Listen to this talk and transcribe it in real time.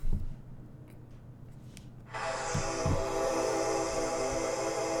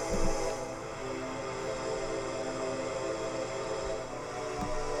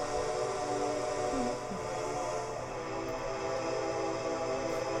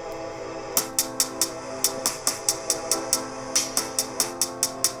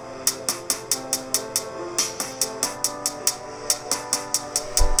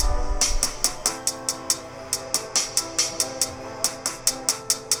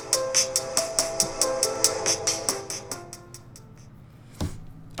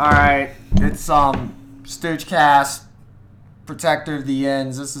Alright, it's Stoochcast, Protector of the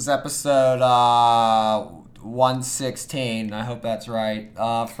Inns. This is episode 116. I hope that's right.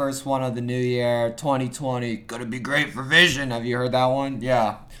 First one of the new year, 2020. Gonna be great for vision. Have you heard that one?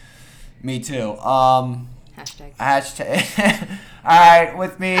 Yeah. Me too. Hashtag. Alright,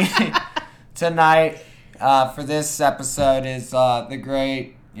 with me tonight for this episode is the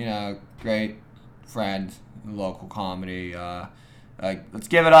great friend, local comedy. Let's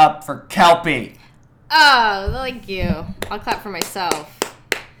give it up for Kelpie. Oh, thank you. I'll clap for myself.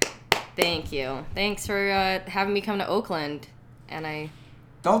 Thank you. Thanks for having me come to Oakland. And I...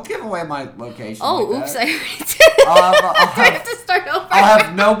 Don't give away my location. Oh, like oops, that. I already did. Do I have to start over? I'll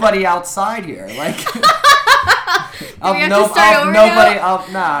have nobody outside here. Like... Do we have to start over now?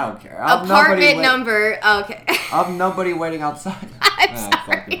 I don't care. Apartment number. Okay. I'll have nobody waiting outside. I'm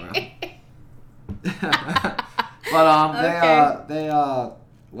sorry. But Okay. they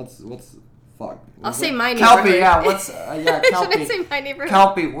fuck. I'll say my Kelpie, neighborhood. yeah. Kelpie? Should I say my neighborhood?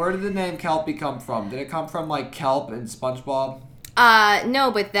 Kelpie. Where did the name Kelpie come from? Did it come from like Kelp and SpongeBob?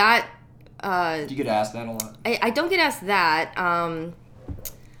 No, but that. Do you get asked that a lot? I don't get asked that.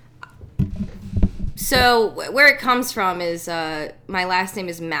 So where it comes from is my last name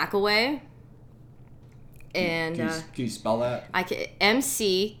is McElway. And can you spell that? I can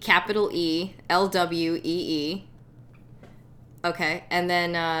MC capital E LWEE. Okay, and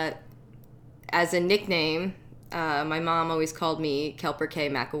then as a nickname, my mom always called me Kelper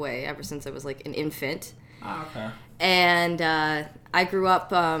K. McElway ever since I was like an infant. Oh, okay. And I grew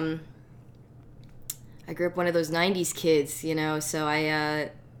up one of those '90s kids, you know. So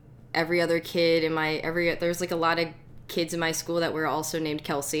every other kid in there's like a lot of kids in my school that were also named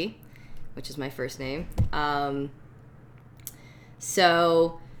Kelsey, which is my first name.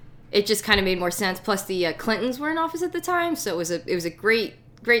 So it just kind of made more sense. Plus, the Clintons were in office at the time, so it was a great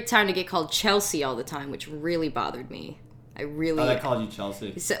time to get called Chelsea all the time, which really bothered me. They called you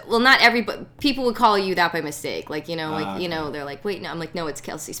Chelsea. So, well, not everybody. People would call you that by mistake. Like, you know, they're like, wait, no. I'm like, no, it's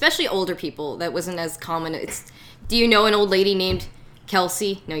Kelsey. Especially older people. That wasn't as common. Do you know an old lady named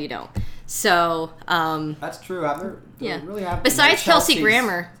Kelsey? No, you don't. So, that's true. Really besides no Kelsey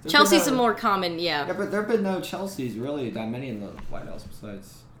Grammer. Chelsea's a more common, Yeah, but there have been no Chelseas really that many in the White House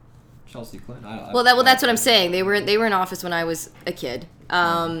besides Chelsea Clinton. That's what I'm saying. They were in office when I was a kid.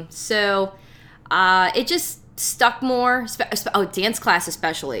 So it just stuck more. Dance class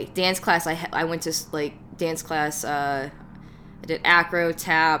especially. Dance class. I went to like dance class. I did acro,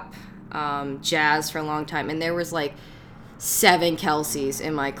 tap, jazz for a long time, and there was like 7 Kelseys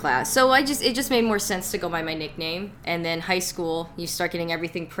in my class. So it just made more sense to go by my nickname. And then high school, you start getting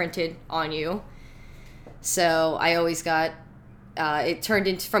everything printed on you. So I always got. It turned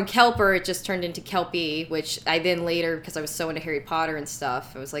into, from Kelper, it just turned into Kelpie, which I then later, because I was so into Harry Potter and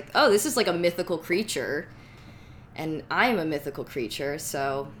stuff, I was like, oh, this is like a mythical creature. And I'm a mythical creature,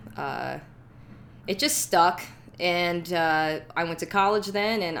 so it just stuck. And I went to college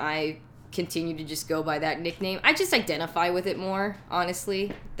then, and I continued to just go by that nickname. I just identify with it more,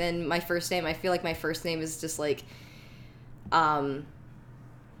 honestly, than my first name. I feel like my first name is just like...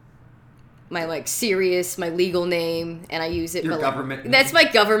 my like serious, my legal name, and I use it. Your but, government name. That's my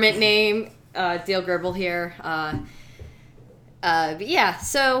government name, Dale Gerbil here. But yeah,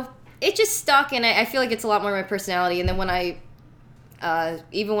 so it just stuck, and I feel like it's a lot more my personality. And then when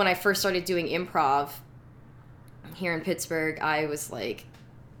even when I first started doing improv here in Pittsburgh, I was like,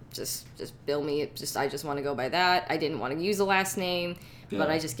 just bill me. I just want to go by that. I didn't want to use a last name, but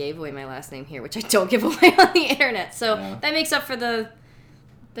I just gave away my last name here, which I don't give away on the internet. So that makes up for the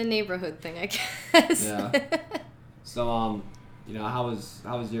neighborhood thing, I guess. Yeah. So, how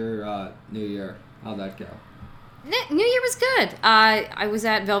was your New Year? How'd that go? New Year was good. I was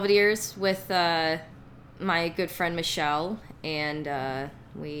at Belvedere's with my good friend Michelle, and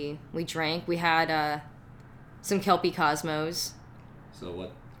we drank. We had some Kelpie Cosmos.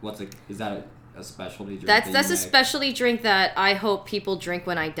 So is that a specialty drink? That's a specialty drink that I hope people drink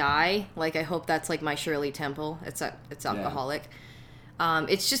when I die. Like, I hope that's like my Shirley Temple. It's alcoholic. Yeah.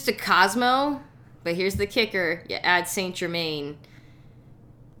 It's just a Cosmo, but here's the kicker. You add Saint Germain.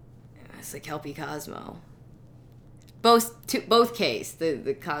 It's a Kelpie Cosmo. Both K's.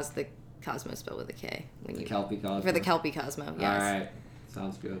 The Cosmo spelled with a K. The Kelpie Cosmo. For the Kelpie Cosmo, yes. All right.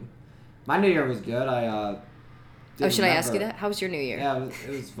 Sounds good. My New Year was good. Should I ask you that? How was your New Year? Yeah,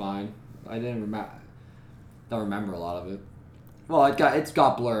 it was fine. I don't remember a lot of it. Well, it's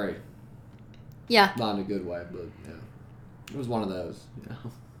got blurry. Yeah. Not in a good way, but yeah. It was one of those, you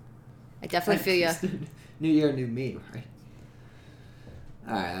know. I definitely feel you. New year, new me, right?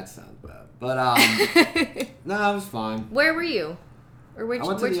 Alright, that sounds bad. But, no, it was fine. Where were you? Or which? I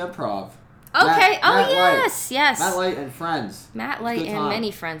went to the Improv. Okay. Matt yes, Light. yes. Matt Light and friends. Matt Light and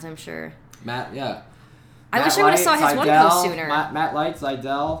many friends, I'm sure. Yeah. I wish I would have saw his one post sooner. Matt Light,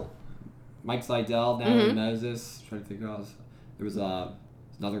 Zidell, Mike Zidell, Natalie Moses. Trying to think who else. There was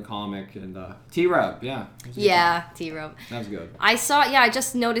another comic and T-Rob. Yeah. Yeah, T-Rob. That was good. I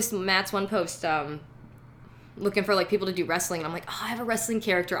just noticed Matt's one post. Looking for like people to do wrestling, and I'm like, I have a wrestling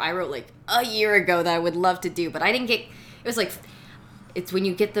character I wrote like a year ago that I would love to do, but I didn't get. It was like, it's when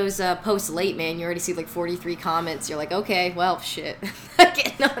you get those posts late, man. You already see like 43 comments. You're like, okay, well, shit,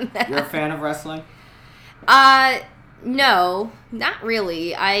 getting on that. You're a fan of wrestling? No, not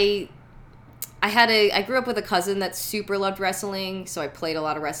really. I grew up with a cousin that super loved wrestling, so I played a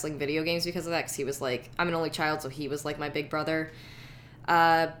lot of wrestling video games because of that. Because he was like, I'm an only child, so he was like my big brother.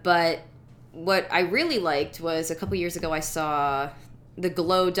 But what I really liked was a couple years ago I saw the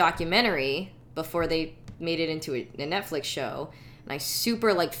Glow documentary before they made it into a Netflix show, and I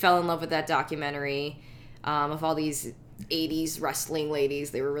super like fell in love with that documentary of all these 80s wrestling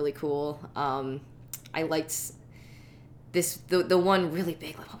ladies. They were really cool. I liked the one really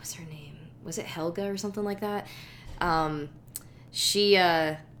big, what was her name? Was it Helga or something like that? She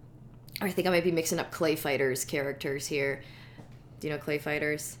I think I might be mixing up Clay Fighters characters here. Do you know Clay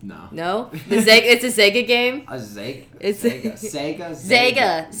Fighters? No. No? It's a Sega game? A Sega? It's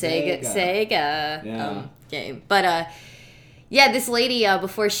Sega Yeah. game. But yeah, this lady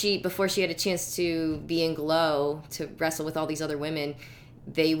before she had a chance to be in Glow to wrestle with all these other women,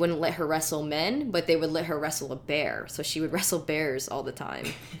 they wouldn't let her wrestle men, but they would let her wrestle a bear. So she would wrestle bears all the time.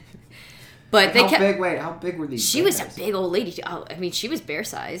 But how big were these? She was a big old lady. Oh, I mean, she was bear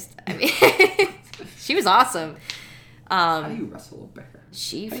sized. I mean, she was awesome. How do you wrestle a bear?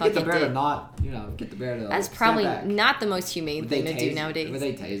 She how fucking get the bear did. to not, get the bear to. That's step probably back? not the most humane thing to do nowadays. Would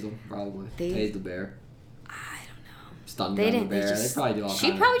they tase them? Probably. Tase the bear. I don't know. Stun the bear. They probably do all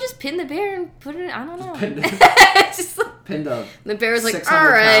She probably just pinned the bear and put it. I don't know. Pinned a. The bear was like, all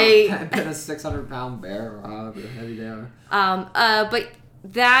right. Pin a 600-pound bear or however heavy they are. But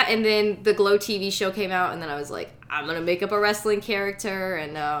that and then the Glow TV show came out, and then I was like, I'm gonna make up a wrestling character,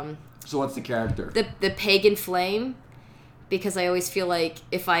 and So what's the character? The Pagan Flame. Because I always feel like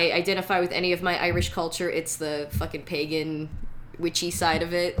if I identify with any of my Irish culture, it's the fucking pagan, witchy side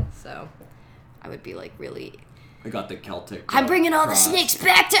of it. So I would be like really... I got the Celtic I'm bringing all cross. the snakes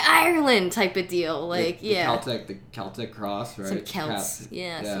back to Ireland type of deal. Like, the Celtic cross, right? Some Celts.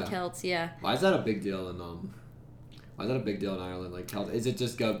 Some Celts, yeah. Why is that a big deal in Ireland? Like, does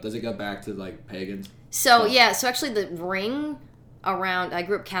it go back to like pagans? So actually the ring around... I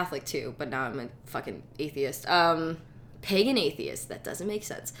grew up Catholic too, but now I'm a fucking atheist. Pagan atheist. That doesn't make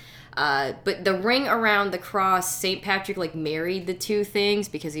sense. But the ring around the cross, St. Patrick like married the two things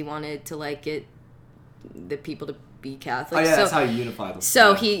because he wanted to like get the people to be Catholic. Oh yeah, that's how you unify them.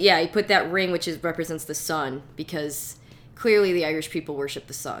 So he put that ring, which represents the sun, because clearly the Irish people worship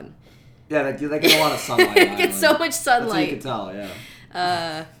the sun. Yeah, they get a lot of sunlight. They get so much sunlight. That's what you can tell.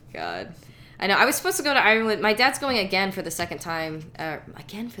 Yeah. God. I know. I was supposed to go to Ireland. My dad's going again for the second time.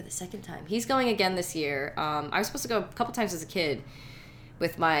 He's going again this year. I was supposed to go a couple times as a kid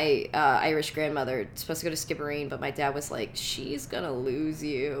with my Irish grandmother. Supposed to go to Skibbereen, but my dad was like, "She's gonna lose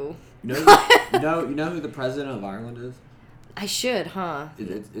you." You know who the president of Ireland is? I should, huh?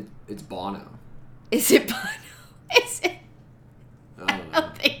 It's Bono. Is it Bono? Is it? I don't know. I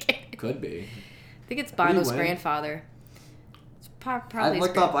don't think it. Could be. I think it's Bono's grandfather. Probably.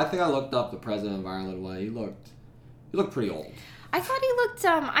 I think I looked up the president of Ireland one. He looked pretty old. I thought he looked.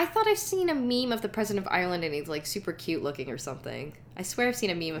 I thought I've seen a meme of the president of Ireland, and he's like super cute looking or something. I swear I've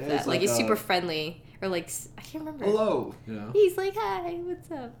seen a meme of that. Like he's super friendly, or like I can't remember. Hello. He's like, hi, what's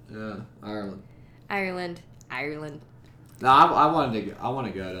up? Yeah, Ireland. No, I want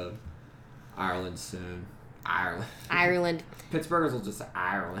to go to Ireland soon. Ireland. Pittsburghers will just say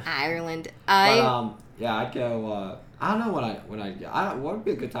Ireland. Yeah, I'd go. I don't know what would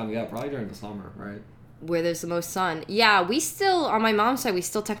be a good time to go? Probably during the summer, right? Where there's the most sun. Yeah, we still, on my mom's side, we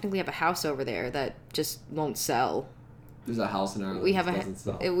still technically have a house over there that just won't sell. There's a house in Ireland we have that doesn't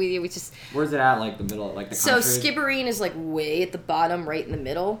sell. We just... Where's it at? Like the middle, like the country? So Skibbereen is like way at the bottom, right in the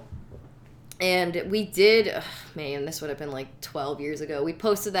middle. And we did... man, this would have been like 12 years ago. We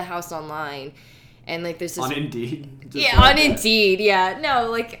posted the house online. And like there's this... On Indeed? On Indeed, yeah. No,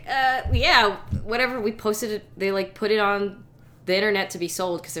 like, whatever. We posted it. They like put it on the internet to be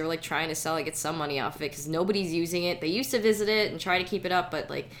sold because they were like trying to sell it, get some money off of it because nobody's using it. They used to visit it and try to keep it up, but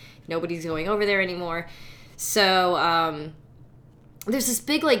like nobody's going over there anymore. So there's this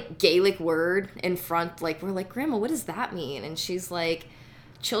big like Gaelic word in front. Like we're like, Grandma, what does that mean? And she's like,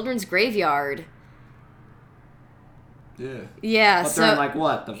 children's graveyard. Yeah. But they're in, like,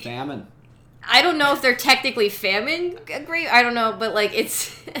 what? The famine? I don't know if they're technically famine grapes. I don't know, but, like,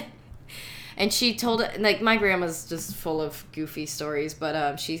 it's... And she told it, like, my grandma's just full of goofy stories,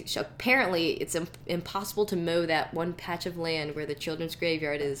 but she apparently it's impossible to mow that one patch of land where the children's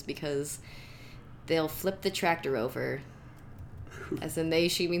graveyard is because they'll flip the tractor over. As in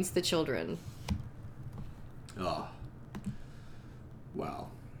she means the children. Oh. Wow.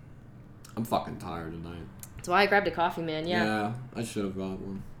 I'm fucking tired tonight. That's why I grabbed a coffee, man, Yeah, I should have got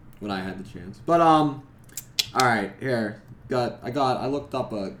one when I had the chance. But, alright, here. I looked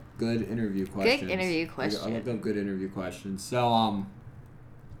up a good interview question. Good interview question. I looked up good interview questions. So,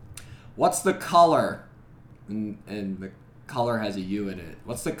 what's the color? And the color has a U in it.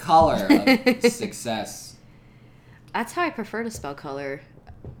 What's the color of success? That's how I prefer to spell color.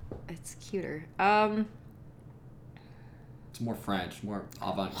 It's cuter. It's more French, more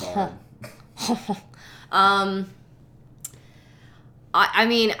avant-garde. I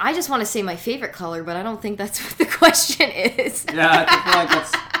mean, I just want to say my favorite color, but I don't think that's what the question is. Yeah, I feel like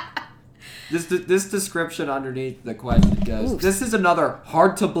that's... This description underneath the question goes, this is another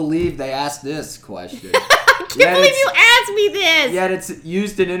hard to believe they asked this question. I can't believe you asked me this! Yet it's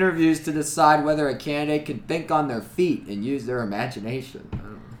used in interviews to decide whether a candidate can think on their feet and use their imagination.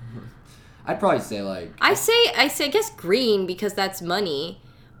 I'd probably say, like... I guess green because that's money.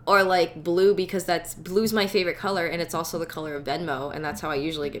 Or, like, blue because blue's my favorite color, and it's also the color of Venmo, and that's how I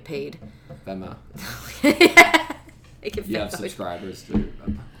usually get paid. Venmo. You have subscribers too.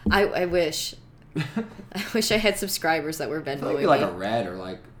 I wish. I wish I had subscribers that were Venmo. Maybe like a red or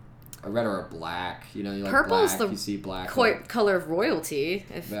a black. You know, you like purple's black. You see black. Color of royalty.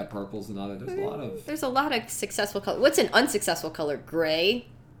 Yeah, purple's another. There's a lot of successful color. What's an unsuccessful color? Gray.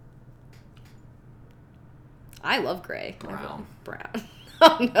 I love gray. Brown.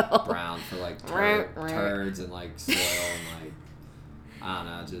 Oh no. Brown for like turds and like soil and like I don't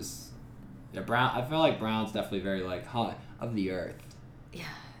know, just brown. I feel like brown's definitely very like of the earth. Yeah.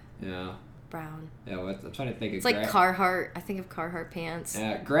 You know. Brown. Yeah, I'm trying to think of. It's like gray. Carhartt. I think of Carhartt pants.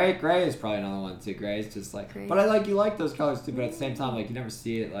 Yeah, gray is probably another one too. Gray is just like, gray. But you like those colors too. But at the same time, like you never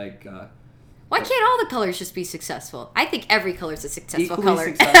see it like. Why can't all the colors just be successful? I think every color is a successful color.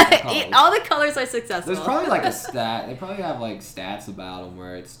 Successful colors. All the colors are successful. There's probably like a stat. They probably have like stats about them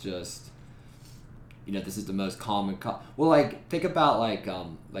where it's just, this is the most common color. Well, like think about like a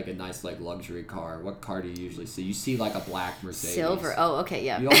nice like luxury car. What car do you usually see? You see like a black Mercedes. Silver. Oh, okay,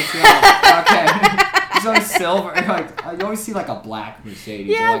 yeah. You always see you always silver. You always see like a black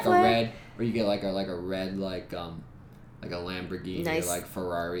Mercedes or like black. A red, or you get like a red like a Lamborghini or like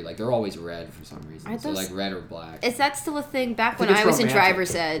Ferrari. Like they're always red for some reason. So like red or black. Is that still a thing? Back when I was in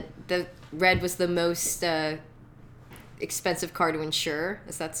driver's ed, the red was the most expensive car to insure.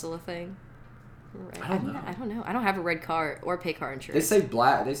 Is that still a thing? I don't know. I don't know. I don't have a red car or pay car insurance. They say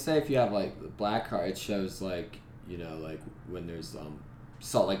black. They say if you have like a black car, it shows like like when there's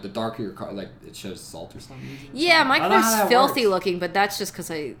salt. Like the darker your car, like it shows salt or something. Yeah, my car's filthy looking, but that's just because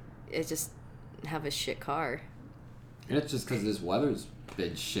I just have a shit car. And it's just because this weather's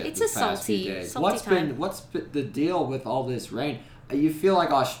been shit. It's this past few days. What's been the deal with all this rain? You feel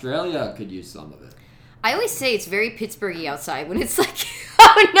like Australia could use some of it. I always say it's very Pittsburghy outside when it's like,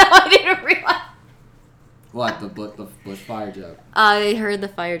 oh no, I didn't realize. What, the bush fire joke? I heard the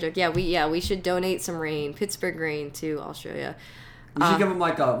fire joke. Yeah, we should donate some rain, Pittsburgh rain, to Australia. We should give them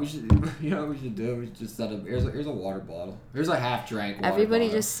like we should do? We should just set them. Here's a water bottle. Here's a half drank water Everybody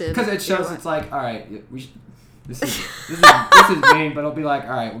bottle. just sit. Because it shows it's like, all right, we should. This is mean, but it'll be like,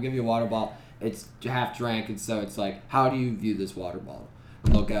 all right, we'll give you a water bottle. It's half drank, and so it's like, how do you view this water bottle?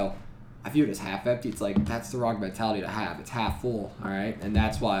 And they'll go, I view it as half empty. It's like, that's the wrong mentality to have. It's half full, all right? And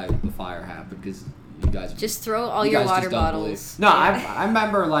that's why the fire happened, because you guys... Just throw all your water bottles. No, yeah. I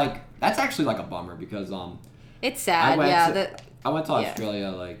remember, like, that's actually, like, a bummer, because... It's sad, I went to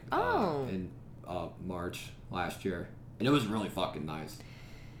Australia, like, oh. In March last year, and it was really fucking nice.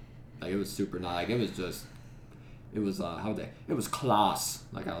 Like, it was super nice. Like, it was just... It was it was class,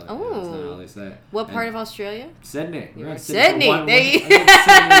 like how they say it. What part of Australia? Sydney. Sydney. I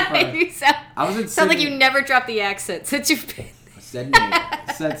was in Sydney. Sound like you never dropped the accent since you've been Sydney.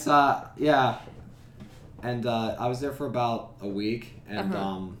 Since yeah, and I was there for about a week, and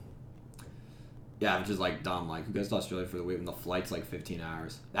yeah, I'm just like dumb. Like, who goes to Australia for the week when the flight's like 15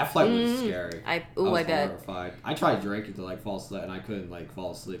 hours? That flight was scary. I was horrified. I tried drinking to like fall asleep, and I couldn't like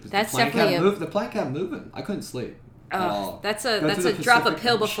fall asleep. That's definitely the plane kept moving. I couldn't sleep. That's a drop a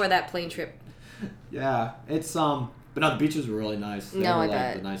pill before that plane trip. Yeah, it's but no, the beaches were really nice. They were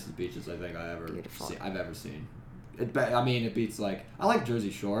bet. The nicest beaches I think I've ever seen. It beats like, I like Jersey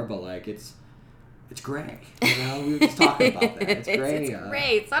Shore, but like it's It's gray. You know, we were just talking about that. It's gray. It's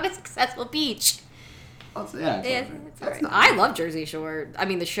gray. It's not a successful beach. It's right. I love Jersey Shore. I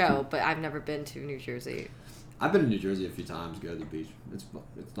mean, the show, but I've never been to New Jersey. I've been to New Jersey a few times. Go to the beach. It's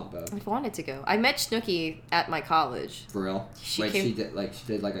not bad. I've wanted to go. I met Snooki at my college. For real? She did like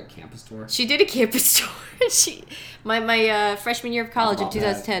a campus tour. She did a campus tour. my freshman year of college in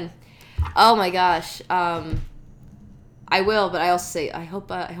 2010. That. Oh my gosh. I will, but I also say I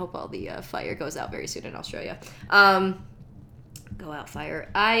hope all the fire goes out very soon in Australia. Go out, fire.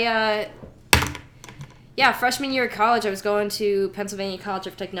 Freshman year of college, I was going to Pennsylvania College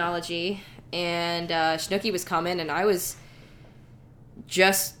of Technology, and Snooki was coming, and I was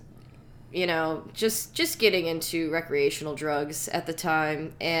just getting into recreational drugs at the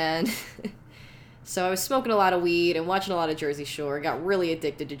time, and so I was smoking a lot of weed and watching a lot of Jersey Shore. Got really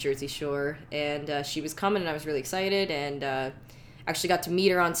addicted to Jersey Shore, and she was coming, and I was really excited, and actually got to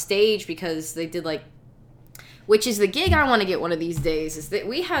meet her on stage because they did like, which is the gig I want to get one of these days, is that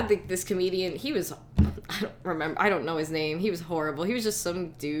we had this comedian. He was, I don't know his name. He was horrible. He was just some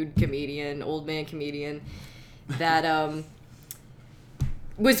dude comedian, old man comedian that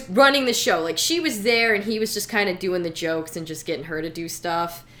was running the show. Like, she was there and he was just kind of doing the jokes and just getting her to do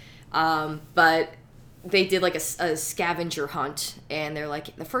stuff. But they did like a scavenger hunt, and they're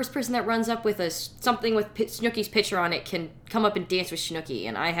like, the first person that runs up with something with Snooki's picture on it can come up and dance with Snooki.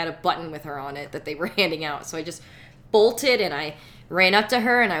 And I had a button with her on it that they were handing out, so I just bolted and I ran up to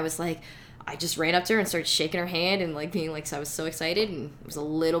her, and I just ran up to her and started shaking her hand and like being like, so I was so excited, and was a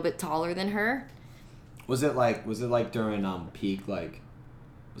little bit taller than her. Was it like during peak, like,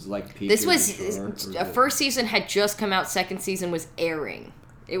 was it like peak? This was first season had just come out, second season was airing.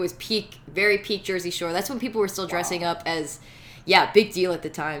 It was very peak Jersey Shore. That's when people were still dressing up as, big deal at the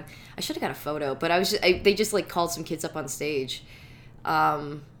time. I should have got a photo, but they just like called some kids up on stage,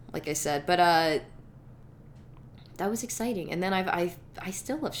 like I said. But that was exciting. And then I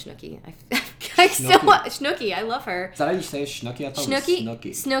still love Snooki. I still love Snooki. I love her. Is that how you say Snooki? I thought it was Snooki.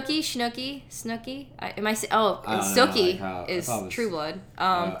 Snooki. Snooki is True Blood.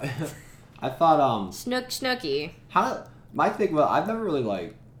 I thought Snooki. How my thing? Well, I've never really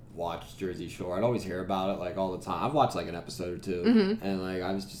like watched Jersey Shore. I'd always hear about it like all the time. I've watched like an episode or two, and like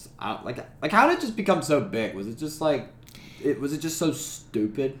I was just like how did it just become so big? Was it just so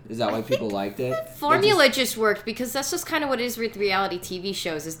stupid? Is that why people liked it? The formula just worked, because that's just kind of what it is with reality TV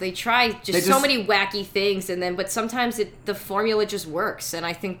shows, is they try so many wacky things, but sometimes the formula just works. And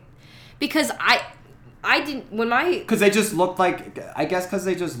I think because because they just looked like, I guess because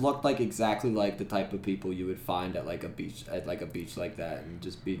they just looked like exactly like the type of people you would find at like a beach like that, and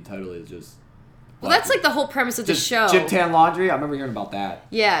just be totally just. Well, that's like the whole premise of the show. Gym tan laundry. I remember hearing about that.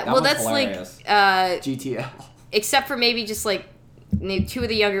 Yeah, that that's hilarious. Like GTL. Except for maybe just like two of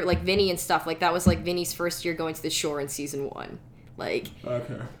the younger, like Vinny and stuff. Like that was like Vinny's first year going to the shore in season 1.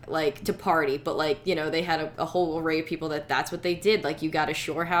 Like to party, but like, they had a whole array of people that's what they did. Like, you got a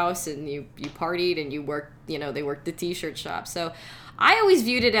shore house and you partied and you worked, they worked the t-shirt shop. So I always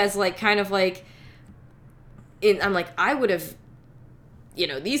viewed it as like kind of like I'm like, I would have,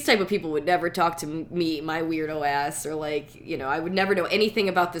 these type of people would never talk to me, my weirdo ass, or like, I would never know anything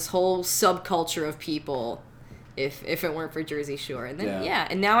about this whole subculture of people if it weren't for Jersey Shore. And then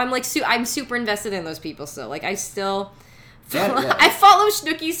and now I'm like I'm super invested in those people still. Like, I still I follow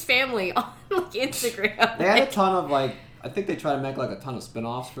Snooki's family on like Instagram. They had a ton of like, I think they try to make like a ton of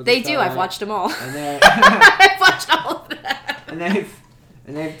spin-offs for this. They do. I've watched them all. And I've watched all of them. And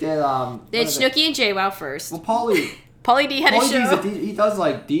they did they had Snooki and JWoww first. Well, Pauly D had a show. He does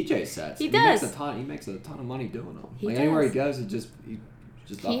like DJ sets. He does. He makes a ton of money doing them. Like, anywhere he goes,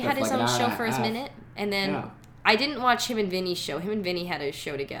 he had his own show for his minute, and then I didn't watch him and Vinny's show. Him and Vinny had a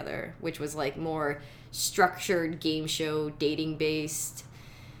show together, which was like more structured game show, dating based.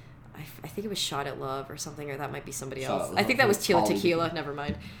 I think it was Shot at Love or something, or that might be somebody else. I think that was Tila Tequila. Never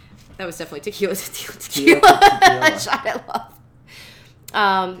mind. That was definitely Tequila. Tequila. Shot at Love.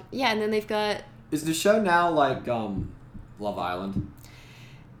 And then they've got. Is the show now like Love Island?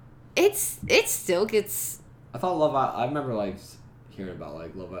 It still gets. I thought Love Island. I remember like hearing about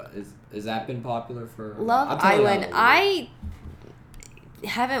like Love Island. Is that been popular for Love Island? I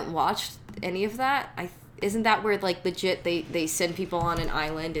haven't watched any of that. Isn't that where like legit they send people on an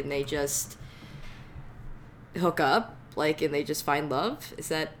island and they just hook up, like, and they just find love? Is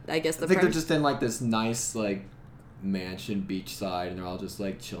that, I guess, the I think they're just in like this nice like mansion beachside, and they're all just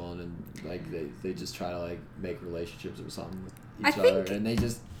like chilling, and like they just try to like make relationships or something with each other, and they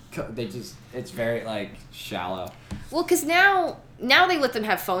just it's very like shallow. Well, because now they let them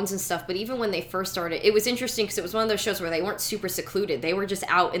have phones and stuff, but even when they first started, it was interesting because it was one of those shows where they weren't super secluded. They were just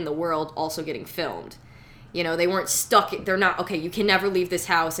out in the world also getting filmed. You know, they weren't stuck. They're not, okay, you can never leave this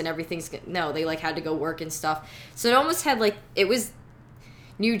house and everything's... No, they, like, had to go work and stuff. So it almost had, like... It was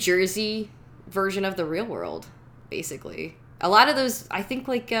New Jersey version of The Real World, basically. A lot of those... I think,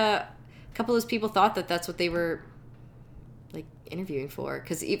 like, a couple of those people thought that that's what they were, like, interviewing for.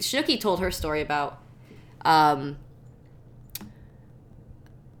 Because Snooki told her story about...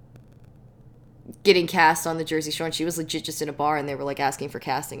 getting cast on the Jersey Shore, and she was legit just in a bar and they were like asking for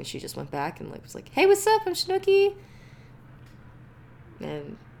casting, and she just went back and like was like, "Hey, what's up? I'm Snooki."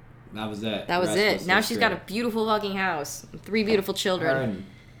 And that was it. That was it. Now she's got a beautiful fucking house, 3 beautiful children. Her and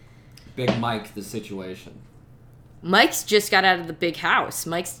Big Mike, the situation. Mike's just got out of the big house.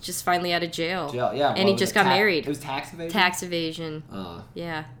 Mike's just finally out of jail. Yeah, and he just got married. It was tax evasion. Tax evasion.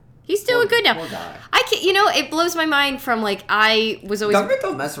 Yeah. He's doing good now. Poor guy. I can't, it blows my mind from, like, I was always... Government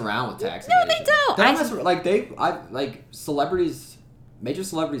don't mess around with tax evasion. No, they don't. They don't mess around. Like, celebrities, major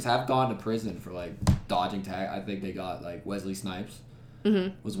celebrities have gone to prison for, like, dodging tax. I think they got, like, Wesley Snipes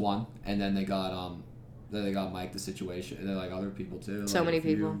was one. And then they got, Mike the Situation. And then, like, other people, too. So like, many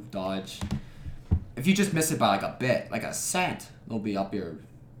people. You dodge. If you just miss it by, like, a bit, like a cent, they'll be up your...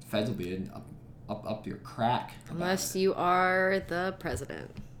 Feds will be up your crack. Unless you are the president.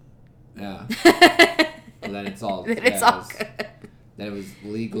 Yeah. Well, then it's all. Then it's all good. Then it was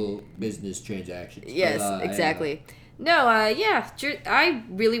legal business transactions. Yes, but, exactly. No, I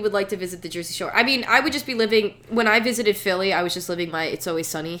really would like to visit the Jersey Shore. I mean, I would just be living... When I visited Philly, I was just living my It's Always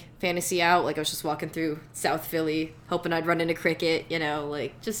Sunny fantasy out. Like, I was just walking through South Philly, hoping I'd run into Cricket,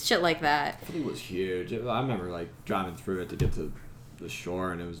 like, just shit like that. Philly was huge. I remember, like, driving through it to get to the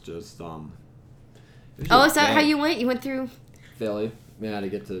shore, and it was just, is that how you went? You went through... Philly. Yeah, to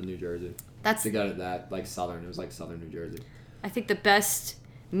get to New Jersey. To go to that, like, southern. It was, like, southern New Jersey. I think the best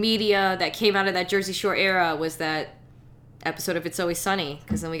media that came out of that Jersey Shore era was that episode of It's Always Sunny,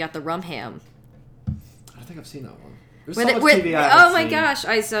 because then we got the rum ham. I don't think I've seen that one. There's so much TV I haven't seen. Gosh.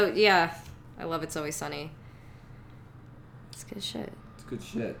 I love It's Always Sunny. It's good shit. It's good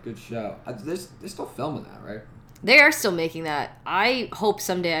shit. Good show. They're still filming that, right? They are still making that. I hope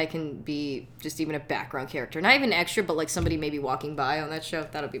someday I can be just even a background character. Not even extra, but like somebody maybe walking by on that show.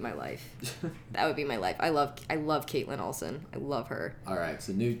 That'll be my life. That would be my life. I love Caitlin Olsen. I love her. All right,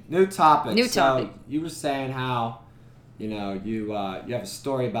 so new topic. New topic. So you were saying how, you have a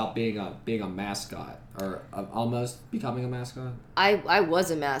story about being a mascot or almost becoming a mascot. I was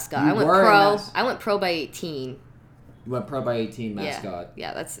a mascot. I went pro. I went pro by 18. You went pro by 18 mascot.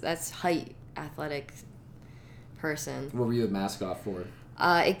 Yeah, that's height athletic person. What were you a mascot for?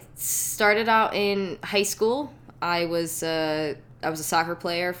 It started out in high school. I was a soccer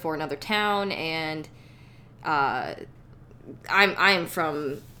player for another town, and I am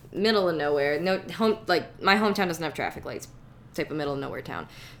from middle of nowhere. My hometown doesn't have traffic lights. Type of middle of nowhere town.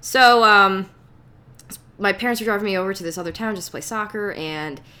 So my parents were driving me over to this other town just to play soccer,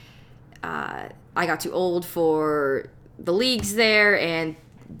 and I got too old for the leagues there, and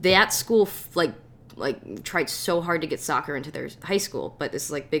that school tried so hard to get soccer into their high school, but this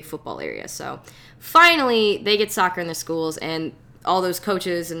is like big football area. So finally they get soccer in their schools, and all those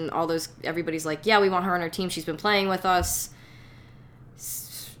coaches and everybody's like, yeah, we want her on our team. She's been playing with us,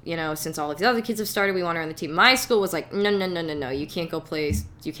 since all of the other kids have started. We want her on the team. My school was like, no. You can't go play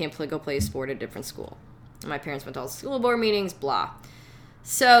a sport at a different school. And my parents went to all the school board meetings, blah.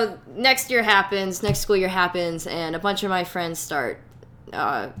 So next school year happens, and a bunch of my friends start,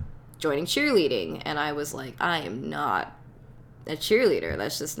 joining cheerleading, and I was like, I am not a cheerleader.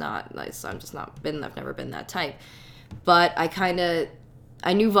 That's just not nice. I've never been that type. But I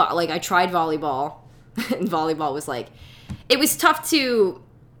knew I tried volleyball, and volleyball was like, it was tough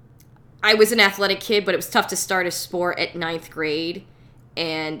I was an athletic kid, but it was tough to start a sport at 9th grade,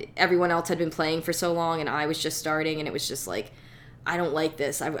 and everyone else had been playing for so long, and I was just starting, and it was just like, I don't like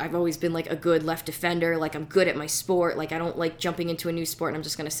this. I've always been like a good left defender. Like, I'm good at my sport. Like, I don't like jumping into a new sport, and I'm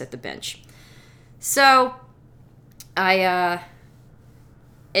just going to sit the bench. So I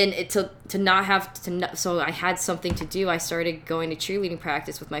had something to do. I started going to cheerleading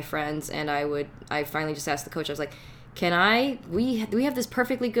practice with my friends, and I finally just asked the coach, I was like, we have this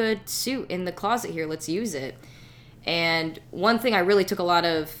perfectly good suit in the closet here. Let's use it. And one thing I really took a lot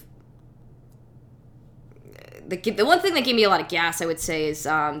of, the one thing that gave me a lot of gas, I would say, is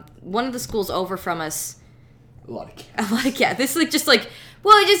one of the schools over from us. A lot of gas. This it just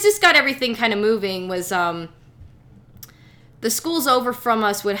got everything kind of moving. Was the schools over from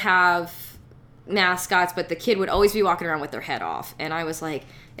us would have mascots, but the kid would always be walking around with their head off, and I was like,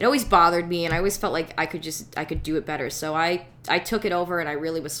 it always bothered me, and I always felt like I could do it better. So I took it over, and I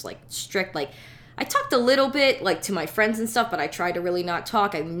really was like strict. Like I talked a little bit like to my friends and stuff, but I tried to really not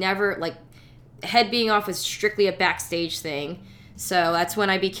talk. I never like head being off was strictly a backstage thing. So that's when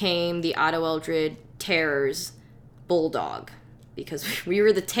I became the Otto Eldred Terrors Bulldog, because we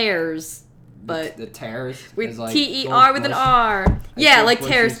were the Terrors. But the terrors with like T-E-R with an R. Yeah, like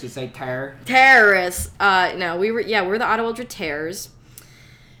terrors. To say terror. Terrorists. No, we're the Otto Eldred Terrors.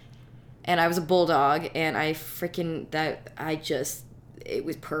 And I was a bulldog, and it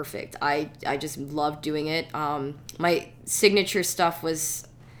was perfect. I just loved doing it. My signature stuff was,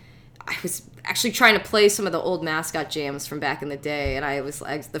 I was actually trying to play some of the old mascot jams from back in the day, and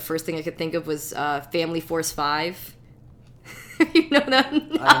the first thing I could think of was Family Force 5. You know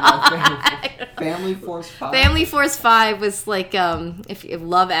them? I know Family Force 5. Family Force 5 was like if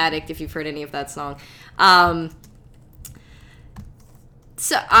Love Addict, if you've heard any of that song. And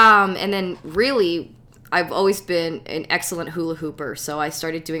then really I've always been an excellent hula hooper, so I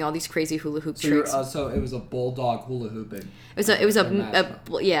started doing all these crazy hula hoop tricks. So it was a bulldog hula hooping. It was a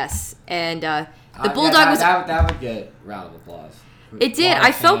yes, and the bulldog was that would get a round of applause. It did.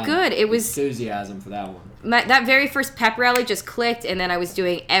 I felt good. It was enthusiasm for that one. That very first pep rally just clicked, and then I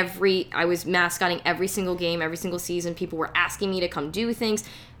was mascotting every single game, every single season. People were asking me to come do things.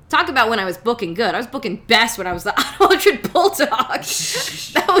 Talk about when I was booking good. I was booking best when I was the Otto Eldred Bulldog.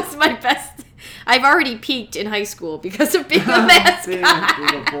 That was my best. I've already peaked in high school because of being a mascot.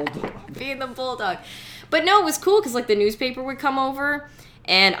 Being the bulldog. But no, it was cool because like the newspaper would come over,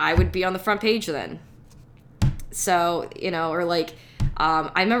 and I would be on the front page then. So, or like,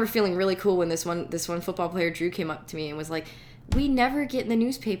 I remember feeling really cool when this one football player, Drew, came up to me and was like, we never get in the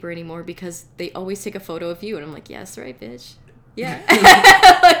newspaper anymore because they always take a photo of you. And I'm like, yes, right, bitch. Yeah.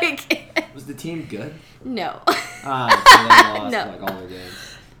 Was the team good? No. So they lost like all their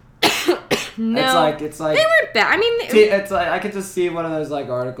games. No. It's like they weren't bad. I mean, it's like I could just see one of those like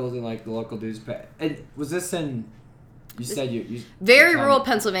articles in like the local newspaper. Was this in? You said you very rural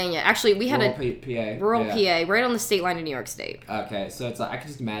Pennsylvania. Actually, we had rural PA, right on the state line of New York State. Okay, so it's like I can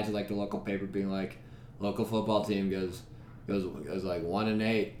just imagine like the local paper being like, local football team goes like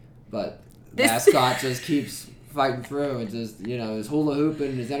 1-8, but mascot just keeps fighting through and just is hula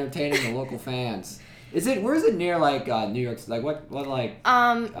hooping and is entertaining the local fans. Where is it near like New York? Like what like?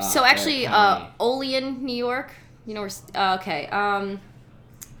 So actually, Olean, New York. Okay.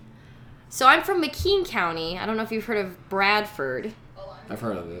 So I'm from McKean County. I don't know if you've heard of Bradford. I've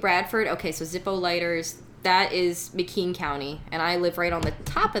heard of it. Bradford. Okay, so Zippo Lighters. That is McKean County, and I live right on the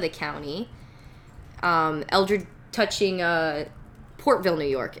top of the county. Eldred touching Portville, New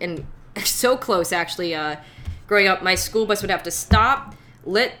York, and so close actually. Growing up, my school bus would have to stop,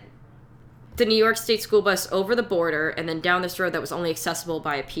 let the New York State school bus over the border, and then down this road that was only accessible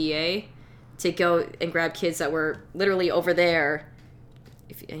by a PA to go and grab kids that were literally over there.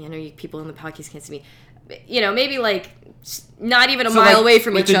 If you people in the podcast can't see me, maybe like not even a mile away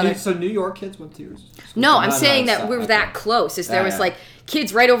from each other. So New York kids went to yours? No, I'm saying that we're that close. There was like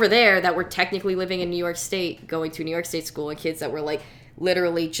kids right over there that were technically living in New York State, going to New York State school, and kids that were like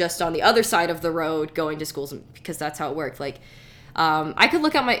literally just on the other side of the road going to schools, because that's how it worked. Like, I could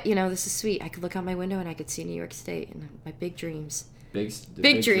look out my, this is sweet. I could look out my window and I could see New York State and my big dreams.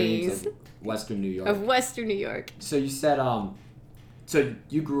 Big dreams of Western New York. Of Western New York. So you said, so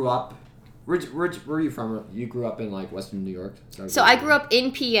you grew up. Where are you from? You grew up in like Western New York. So I grew up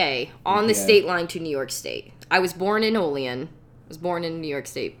in PA on the state line to New York State. I was born in Olean. I was born in New York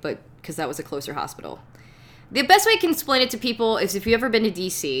State, but because that was a closer hospital. The best way I can explain it to people is if you've ever been to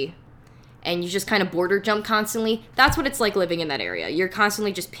DC and you just kind of border jump constantly, that's what it's like living in that area. You're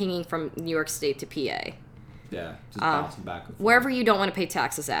constantly just pinging from New York State to PA. Yeah, just bouncing back and forth. Wherever you don't want to pay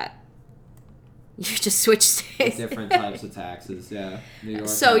taxes at. You just switch states. Different types of taxes, yeah. New York.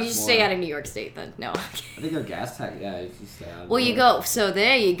 So you stay out of New York State then? No. I think their gas tax, yeah, you just stay out of Well, you go, so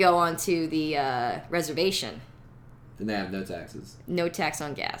there you go onto the reservation. Then they have no taxes. No tax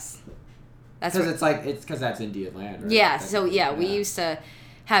on gas. That's because that's Indian land, right? Yeah, so we used to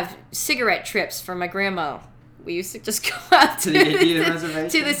have cigarette trips for my grandma. We used to just go out to the Indian reservation?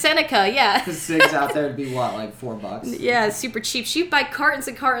 To the Seneca, yeah. Because cigs out there would be what, like $4? Yeah, super cheap. She'd buy cartons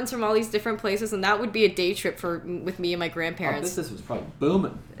and cartons from all these different places, and that would be a day trip with me and my grandparents. Business was probably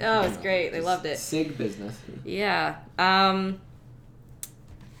booming. Oh, it was great. They loved it. Cig business. Yeah. I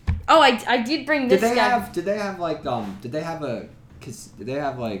did bring this guy. Did they have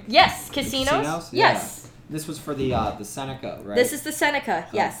Yes, casinos? Yes. This was for the Seneca, right? This is the Seneca,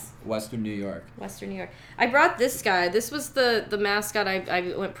 yes. Western New York. Western New York. I brought this guy. This was the mascot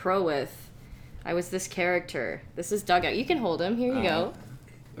I went pro with. I was this character. This is Dugout. You can hold him. Here you go.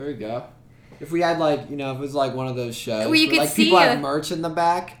 There you go. If we had like, if it was like one of those shows where you could like see people have merch in the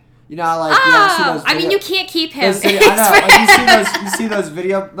back. You know, like you ever see those I mean, you can't keep him. I know. Like, you see those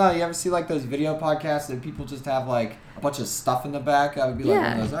video. No, you ever see like those video podcasts and people just have like a bunch of stuff in the back? I would be like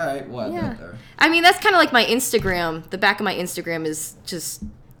one of those. All right, what? Yeah. There. I mean, that's kind of like my Instagram. The back of my Instagram is just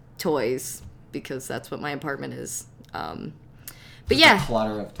toys because that's what my apartment is. But just a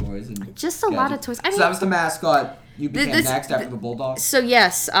clutter of toys and just a lot of toys. I mean, so that was the mascot. You became next after the Bulldog. So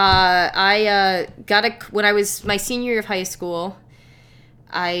yes, I got when I was my senior year of high school.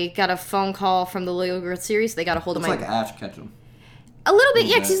 I got a phone call from the Little World Series. They got a hold of my... It's like Ash Ketchum. A little bit,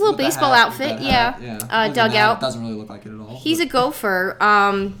 yeah, because he's a little baseball outfit. Yeah. Dugout. It doesn't really look like it at all. He's a gopher.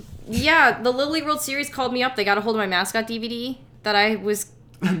 Yeah, the Little League World Series called me up. They got a hold of my mascot DVD that I was...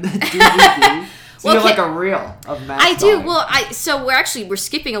 DVD? So you have like a reel of mascot. I do. Well, so we're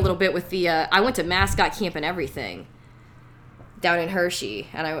skipping a little bit with the... I went to mascot camp and everything down in Hershey.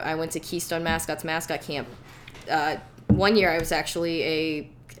 And I went to Keystone Mascots mascot camp. One year I was actually a,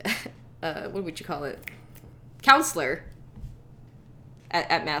 what would you call it? Counselor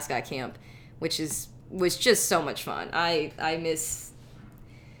at mascot camp, which was just so much fun. I miss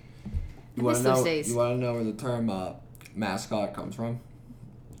those days. You want to know where the term mascot comes from?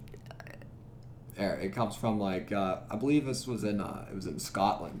 It comes from like I believe this was it was in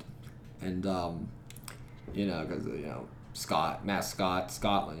Scotland, and because mascot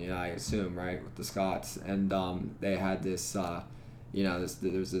Scotland, I assume, right, with the Scots, and they had this there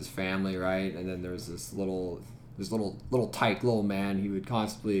was this family, right, and then there was this little tight little man. He would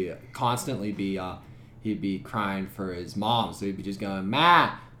constantly be he'd be crying for his mom, so he'd be just going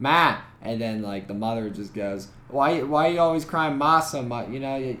ma, and then like the mother just goes, why are you always crying, ma, so much? You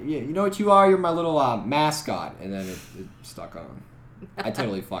know what you are? You're my little mascot, and then it stuck on. I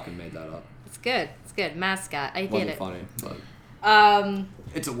totally fucking made that up. It's good, mascot. I get it. Wasn't funny, but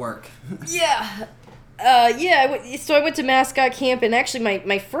it's a work. Yeah, So I went to mascot camp, and actually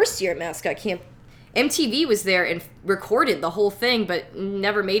my first year at mascot camp, MTV was there and recorded the whole thing, but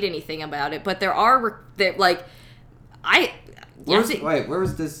never made anything about it. But there are where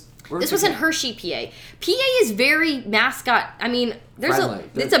was this? This was in Hershey, PA. PA is very mascot. I mean,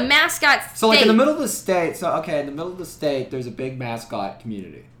 it's a mascot state. So like in the middle of the state, there's a big mascot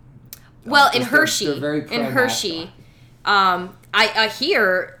community. Well, in Hershey, they're very pro Hershey, I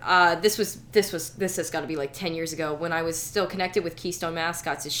hear this has got to be like 10 years ago when I was still connected with Keystone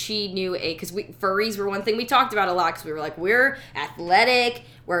Mascots. Is she knew because furries were one thing we talked about a lot because we were like, we're athletic,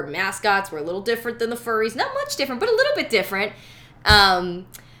 we're mascots, we're a little different than the furries, not much different, but a little bit different.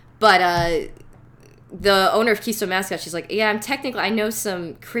 But the owner of Keystone Mascots, she's like, yeah, I know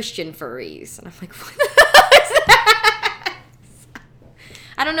some Christian furries, and I'm like, what the hell is that?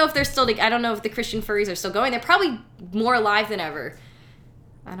 I don't know if I don't know if the Christian furries are still going. They're probably more alive than ever.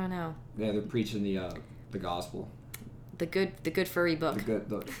 I don't know. Yeah, they're preaching the gospel. The good furry book.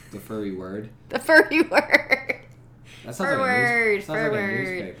 The furry word. The furry word. That sounds like a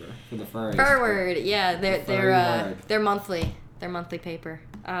newspaper for the furries. Fur word. Yeah, they're monthly. Their monthly paper.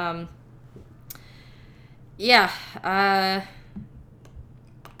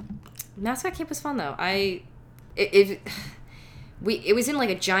 Mascot camp was fun though. It was in like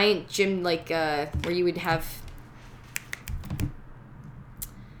a giant gym, like where you would have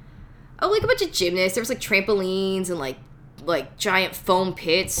like a bunch of gymnasts. There was like trampolines and like giant foam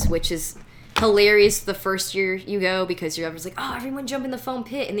pits, which is hilarious the first year you go because you're always like, oh, everyone jump in the foam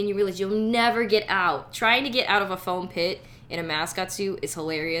pit, and then you realize you'll never get out. Trying to get out of a foam pit in a mascot suit is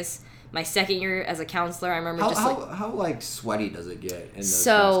hilarious. My second year as a counselor, I remember how sweaty does it get in those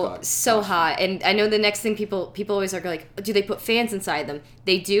so hot. And I know the next thing people always are like, do they put fans inside them?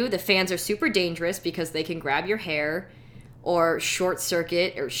 They do. The fans are super dangerous because they can grab your hair or short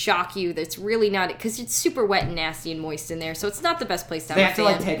circuit or shock you. That's really not it because it's super wet and nasty and moist in there. So it's not the best place to have a fan.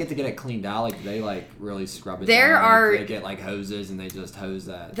 They have to take it to get it cleaned out. Like they really scrub it. They get like hoses and they just hose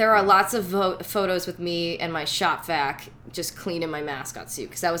that. There are lots of photos with me and my shop vac just cleaning my mascot suit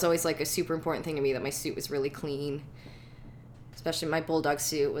because that was always like a super important thing to me, that my suit was really clean. Especially my bulldog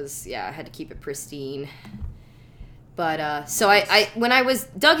suit was, I had to keep it pristine. But, so I when I was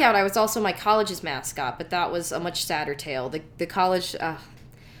Dugout, I was also my college's mascot, but that was a much sadder tale. The college,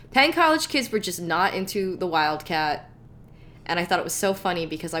 Penn College kids were just not into the Wildcat, and I thought it was so funny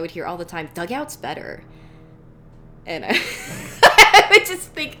because I would hear all the time, Dugout's better. And I would just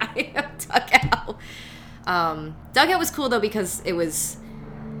think, I am Dugout. Dugout was cool, though, because it was,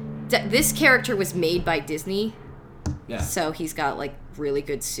 this character was made by Disney. Yeah. So he's got, like, really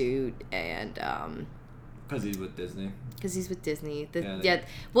good suit, and, Because he's with Disney. Because he's with Disney.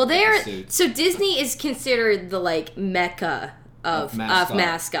 Well, they're so Disney is considered the like mecca of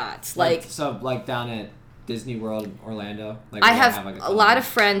mascots. Like down at Disney World Orlando. Like I have a lot of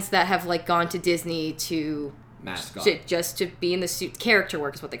friends that have like gone to Disney to mascot just to be in the suit. Character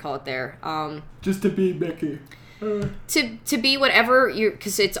work is what they call it there. Just to be Mickey. To be whatever you,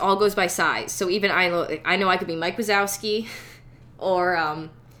 because it all goes by size. So even I know I could be Mike Wazowski, or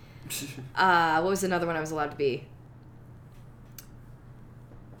what was another one I was allowed to be?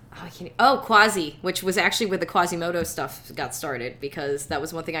 Quasi, which was actually where the Quasimodo stuff got started, because that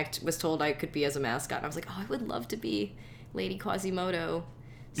was one thing I was told I could be as a mascot. And I was like, I would love to be Lady Quasimodo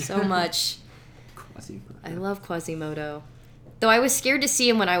so much. Quasimodo. I love Quasimodo. Though I was scared to see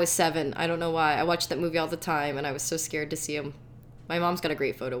him when I was 7. I don't know why. I watched that movie all the time, and I was so scared to see him. My mom's got a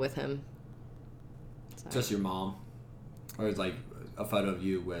great photo with him. Sorry. Just your mom? Or it's like a photo of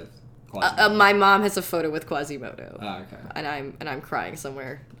you with Quasimodo? My mom has a photo with Quasimodo. Oh, okay. And I'm crying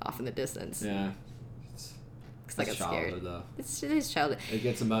somewhere off in the distance. Yeah. Because I got scared. Though. It is childhood. It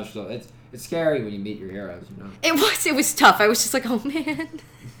gets emotional. It's scary when you meet your heroes, you know? It was tough. I was just like, oh, man.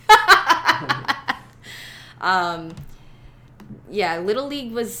 Yeah, Little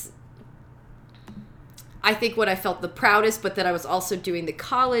League was, I think, what I felt the proudest, but then I was also doing the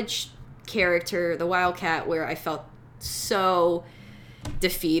college character, the Wildcat, where I felt so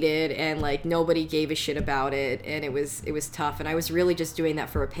defeated and like nobody gave a shit about it, and it was tough, and I was really just doing that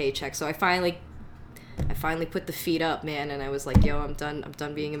for a paycheck. So I finally put the feet up, man, and I was like, yo, I'm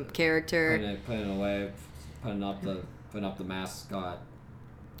done being a character. Putting it away, putting up the mascot.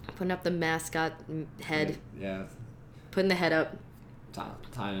 Putting up the mascot head. Yeah. Putting the head up.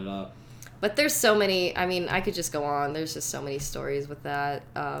 Tying it up. But there's so many, I mean, I could just go on. There's just so many stories with that.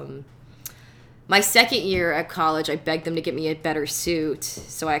 My second year at college, I begged them to get me a better suit.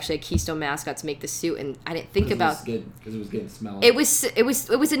 So I actually had Keystone Mascots make the suit, and I didn't think about... Because it was getting smelly. It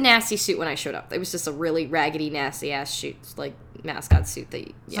was a nasty suit when I showed up. It was just a really raggedy, nasty-ass suit, like, mascot suit.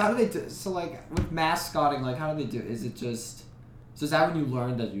 So how do they do... So, like, with mascotting, like, how do they do... Is it just... So is that when you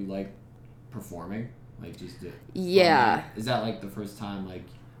learned that you like performing? Like, just did... Yeah. Is that, like, the first time, like...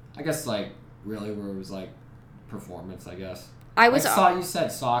 I guess, like, really where it was, like, performance, I guess? I was... you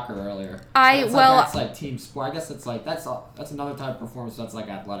said soccer earlier. That's like team sport. I guess it's like... That's another type of performance that's, like,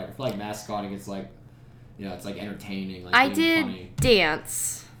 athletic. I feel like mascotting, it's, like... You know, it's, like, entertaining. Like, I did funny.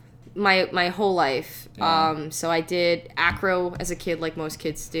 Dance my whole life. Yeah. So I did acro as a kid, like most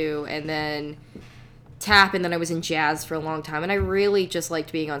kids do, and then... tap, and then I was in jazz for a long time, and I really just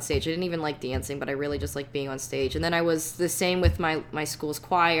liked being on stage. I didn't even like dancing, but I really just liked being on stage. And then I was the same with my school's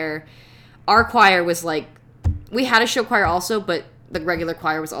choir. Our choir was like, we had a show choir also, but the regular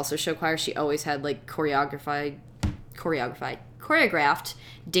choir was also show choir. She always had like choreographed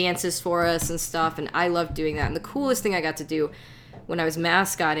dances for us and stuff, and I loved doing that. And the coolest thing I got to do when I was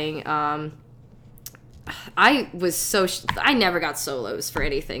mascotting, I never got solos for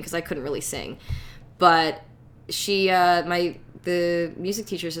anything because I couldn't really sing. But the music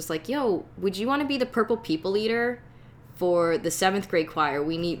teacher is just like, yo, would you want to be the Purple People Eater for the 7th grade choir?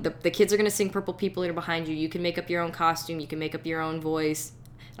 We need, the kids are going to sing Purple People Eater behind you. You can make up your own costume. You can make up your own voice.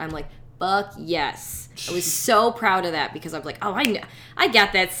 And I'm like, fuck yes. I was so proud of that because I'm like, oh, I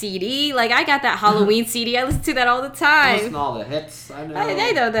got that CD. Like, I got that Halloween CD. I listen to that all the time. Listen to all the hits. I know.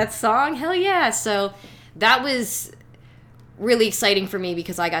 I know that song. Hell yeah. So that was... really exciting for me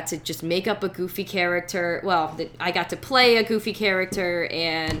because I got to just make up a goofy character. Well, I got to play a goofy character,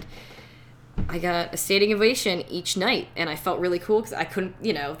 and I got a standing ovation each night, and I felt really cool because I couldn't,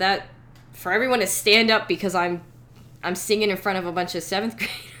 that for everyone to stand up because I'm singing in front of a bunch of 7th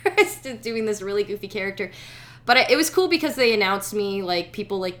graders doing this really goofy character. But it was cool because they announced me, like,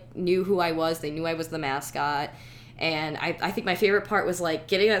 people, like, knew who I was. They knew I was the mascot. And I think my favorite part was, like,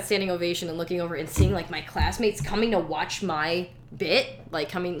 getting that standing ovation and looking over and seeing, like, my classmates coming to watch my bit, like,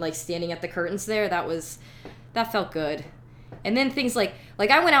 standing at the curtains there. That felt good. And then things like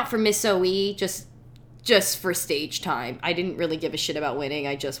I went out for Miss OE just for stage time. I didn't really give a shit about winning.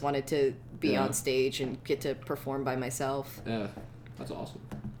 I just wanted to be on stage and get to perform by myself. Yeah, that's awesome.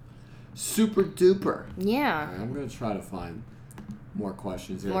 Super duper. Yeah. All right, I'm going to try to find... more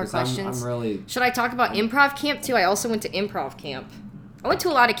questions here. More questions. I'm really... Should I talk about improv camp too? I also went to improv camp. I went to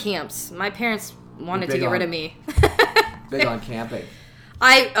a lot of camps. My parents wanted to get rid of me. Big on camping.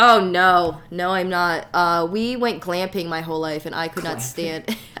 No, I'm not. We went glamping my whole life, and I could not stand.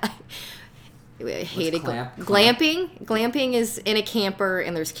 I hated glamping. Glamping is in a camper,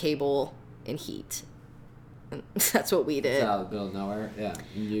 and there's cable and heat. That's what we did. It's out of the middle of nowhere. Yeah.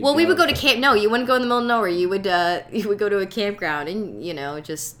 Well, we would go to camp. No, you wouldn't go in the middle of nowhere. You would go to a campground and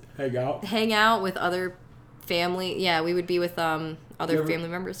just hang out with other family. Yeah, we would be with other family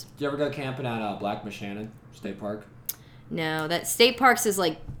members. Do you ever go camping at Black Moshannon State Park? No, that state parks is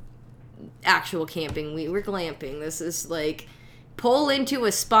like actual camping. We're glamping. This is like pull into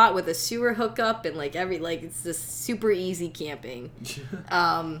a spot with a sewer hookup and like it's just super easy camping.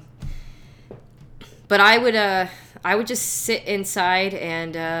 But I would just sit inside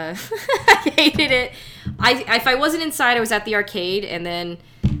and I hated it. If I wasn't inside, I was at the arcade, and then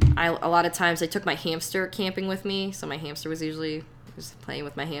a lot of times I took my hamster camping with me, so my hamster was usually just playing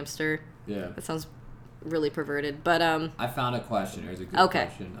with my hamster. Yeah. That sounds really perverted, but I found a question. Here's a good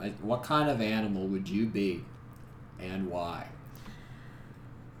question. What kind of animal would you be, and why?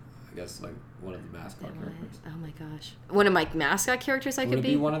 I guess like one of the mascot characters. Oh my gosh, one of my mascot characters I could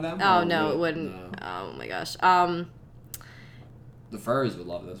be one of them. Oh no, it wouldn't. No. Oh my gosh. The furries would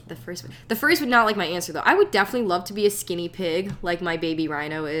love this one. The furries would not like my answer though. I would definitely love to be a skinny pig, like my baby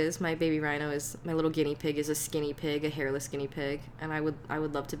rhino is. My little guinea pig is a skinny pig, a hairless guinea pig, and I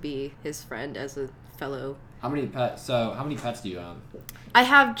would love to be his friend as a fellow. How many pets do you own? I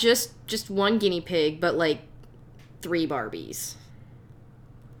have just one guinea pig, but like 3 Barbies.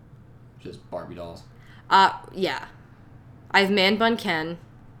 Just Barbie dolls. Yeah. I have Man Bun Ken,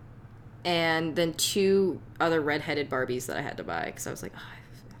 and then 2 other redheaded Barbies that I had to buy because I was like, I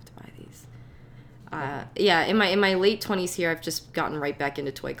have to buy these. Yeah, in my late 20s here, I've just gotten right back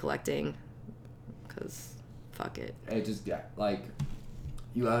into toy collecting because fuck it. It just like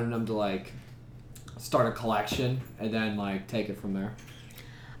you own them to like start a collection and then like take it from there.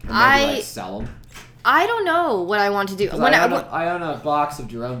 Or maybe like sell them. I don't know what I want to do. I own a box of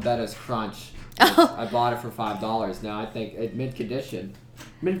Jerome Bettis Crunch. I bought it for $5. Now I think it's mint condition.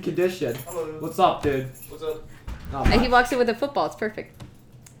 Mint condition. Hello. What's up, dude? What's up? He walks in with a football. It's perfect.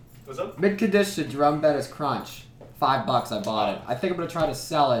 What's up? Mint condition Jerome Bettis Crunch. $5 I bought it. I think I'm gonna try to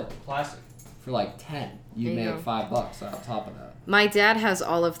sell it. Plastic. For like 10. You make $5 on top of that. My dad has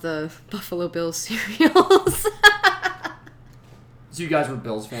all of the Buffalo Bills cereals. So you guys were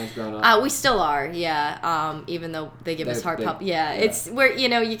Bills fans growing up? We still are, yeah. Even though they give us hard pop. Yeah, it's where,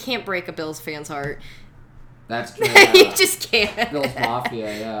 you can't break a Bills fan's heart. That's true. You just can't. Bills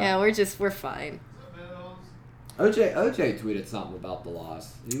Mafia, yeah. Yeah, we're fine. OJ tweeted something about the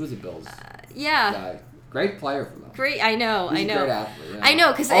loss. He was a Bills guy. Great player for them. Great, I know. He's a great athlete. Yeah. I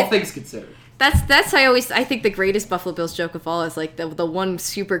know, because all things considered. That's I think the greatest Buffalo Bills joke of all is like the one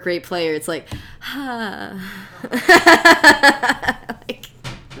super great player. It's like, yeah.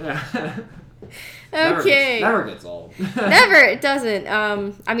 Okay. Never gets old. Never. It doesn't.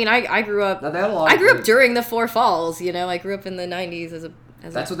 I mean, I grew up. I grew up during the Four Falls. I grew up in the '90s as a.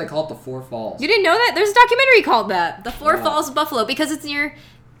 That's what they call it, the Four Falls. You didn't know that? There's a documentary called that, the Four Falls of Buffalo, because it's near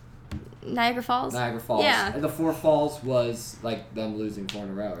Niagara Falls. Yeah. And the Four Falls was like them losing 4 in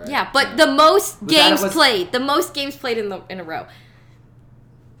a row, right? Yeah, but the most games played in a row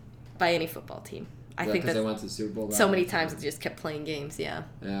by any football team. I think that they went to the Super Bowl. So many times they just kept playing games. Yeah.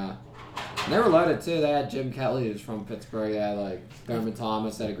 Yeah. And they were loaded too. They had Jim Kelly, who's from Pittsburgh. They had like Thurman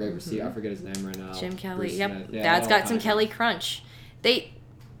Thomas, had a great receiver. I forget his name right now. Jim Kelly. Yep. Yeah, Dad's got some Kelly Crunch. They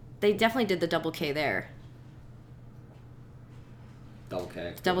definitely did the double K there. Double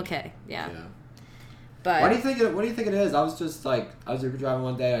K. Yeah. But what do you think it is? I was Uber driving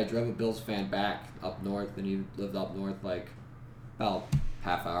one day. I drove a Bills fan back up north, and he lived up north, like about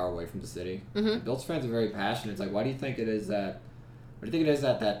half hour away from the city. Mm-hmm. Bills fans are very passionate. It's like, why do you think it is that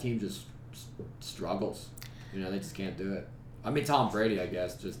that team just struggles? They just can't do it. I mean, Tom Brady, I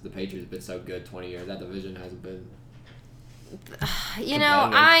guess. Just the Patriots have been so good 20 years. That division hasn't been.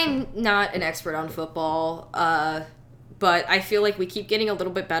 I'm not an expert on football, but I feel like we keep getting a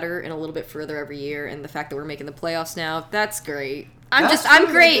little bit better and a little bit further every year, and the fact that we're making the playoffs now, that's great.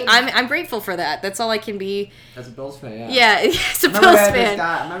 I'm grateful for that. That's all I can be. As a Bills fan, yeah. Yeah, as a Bills fan.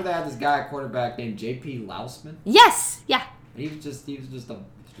 I remember they had this guy at quarterback named J.P. Lousman. Yes, yeah. And he was just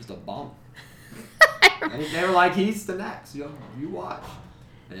a bum. And they were like, he's the next. You watch.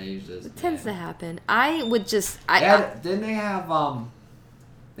 And he's just. It tends to happen. I would just. Didn't they have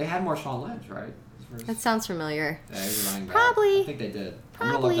They had Marshawn Lynch, right? That sounds familiar. Yeah, he was a running back. Probably. I think they did.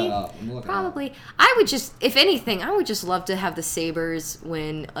 I'm gonna look that up. Probably. I would just, if anything, I would just love to have the Sabres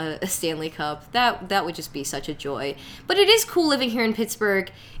win a Stanley Cup. That would just be such a joy. But it is cool living here in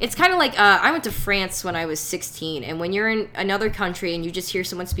Pittsburgh. It's kind of like, I went to France when I was 16, and when you're in another country and you just hear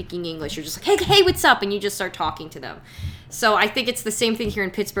someone speaking English, you're just like, hey, what's up? And you just start talking to them. So I think it's the same thing here in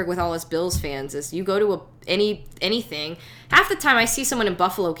Pittsburgh with all us Bills fans. Is you go to anything, half the time I see someone in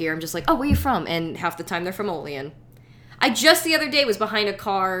Buffalo gear, I'm just like, oh, where you from? And half the time they're from Olean. I just the other day was behind a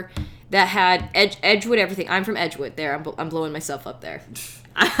car that had Edgewood everything. I'm from Edgewood. There, I'm blowing myself up there.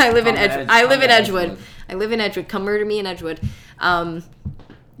 I live in Edgewood. I live in Edgewood. I live in Edgewood. Come murder me in Edgewood.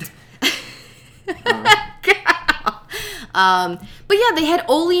 But yeah, they had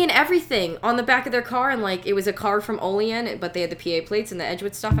Olean everything on the back of their car, and like it was a car from Olean, but they had the PA plates and the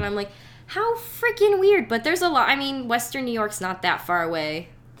Edgewood stuff, and I'm like, how freaking weird. But there's a lot. I mean, Western New York's not that far away.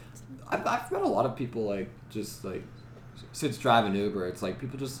 I've met a lot of people like just like since driving Uber, it's like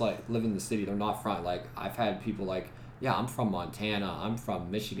people just like live in the city. They're not from like I've had people like, yeah, I'm from Montana, I'm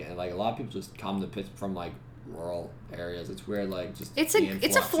from Michigan. Like a lot of people just come to Pittsburgh from like rural areas. It's weird, like just it's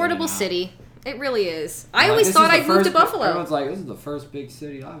affordable city. It really is. I always thought I'd move to Buffalo. Everyone's like, this is the first big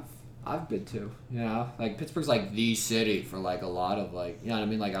city I've been to. You know, like Pittsburgh's like the city for like a lot of like, you know what I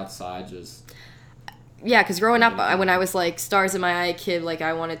mean, like outside just. Yeah, because growing up, when I was like stars in my eye kid, like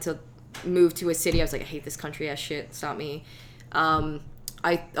I wanted to move to a city. I was like, I hate this country ass shit. It's not me.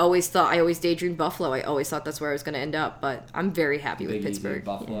 I always daydreamed Buffalo. I always thought that's where I was going to end up, but I'm very happy with Pittsburgh.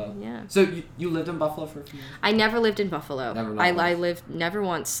 Buffalo. Yeah. So you lived in Buffalo for a few years? I never lived in Buffalo. I lived never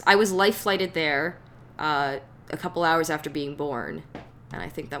once. I was life flighted there a couple hours after being born, and I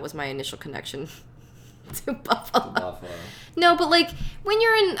think that was my initial connection to Buffalo. No, but like when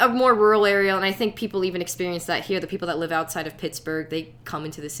you're in a more rural area, and I think people even experience that here, the people that live outside of Pittsburgh, they come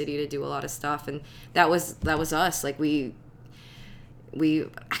into the city to do a lot of stuff, and that was us. Like we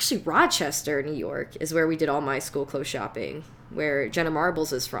actually, Rochester, New York is where we did all my school clothes shopping, where Jenna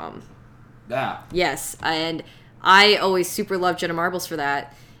Marbles is from. Yeah. Yes, and I always super loved Jenna Marbles for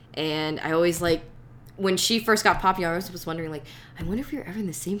that, and I always like when she first got popular, I was wondering, like, I wonder if we were ever in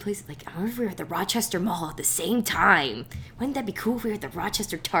the same place. Like, I wonder if we were at the Rochester Mall at the same time. Wouldn't that be cool if we were at the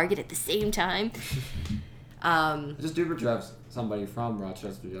Rochester Target at the same time? Just Uber drives somebody from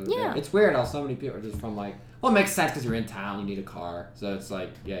Rochester the other day. It's weird how so many people are just from, like, well, it makes sense because you're in town, you need a car. So it's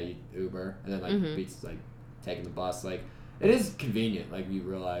like, yeah, you Uber. And then, like, beats, like, taking the bus. Like, it is convenient, like, you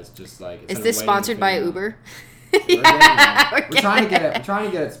realize, just, like... Is this sponsored by Uber? We're trying to get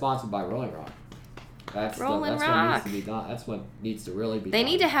it sponsored by Rolling Rock. That's what needs to be done. That's what needs to really be done. They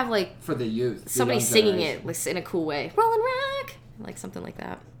need to have, like... For the youth. Somebody singing it like, in a cool way. Rolling Rock! Like, something like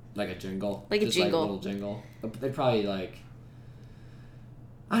that. Like a jingle? Like just a jingle. Like a little jingle. They probably, like...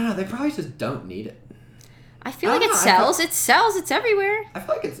 I don't know. They probably just don't need it. I feel like it sells. It sells. It's everywhere. I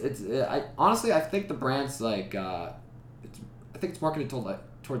feel like honestly, I think the brand's, like... I think it's marketed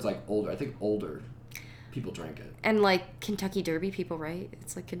towards, like, older. I think older people drink it. And, like, Kentucky Derby people, right?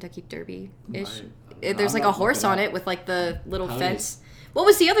 It's, like, Kentucky Derby-ish. There's like a horse on it with like the little fence. What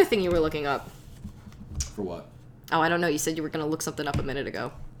was the other thing you were looking up? For what? Oh, I don't know. You said you were going to look something up a minute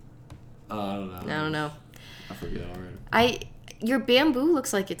ago. I don't know. I don't know. I forget already. Your bamboo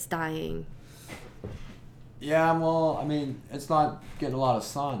looks like it's dying. Yeah, well, I mean, it's not getting a lot of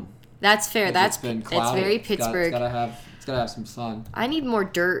sun. That's fair. It's been cloudy. It's very Pittsburgh. It's gotta have some sun. I need more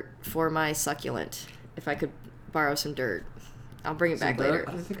dirt for my succulent. If I could borrow some dirt. I'll bring it back later.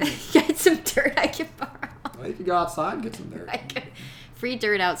 Get some dirt I can borrow. Well, you can go outside and get some dirt. Free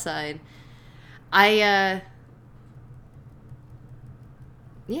dirt outside. Yeah,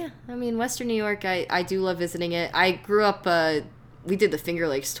 I mean, Western New York, I do love visiting it. I grew up, we did the Finger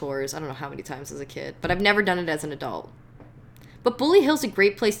Lakes tours, I don't know how many times as a kid, but I've never done it as an adult. But Bully Hill's a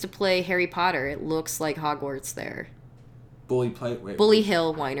great place to play Harry Potter. It looks like Hogwarts there. Bully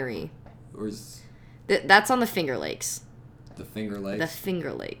Hill Winery. That's on the Finger Lakes. The Finger Lakes? The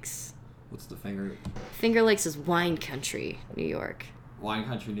Finger Lakes. What's the Finger? Finger Lakes is wine country, New York. Wine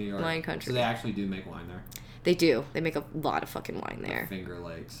country, New York. Wine country. So they actually do make wine there. They do. They make a lot of fucking wine there. The Finger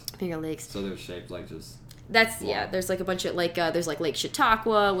Lakes. Finger Lakes. So they're shaped like just... That's, yeah, there's like a bunch of, like, there's like Lake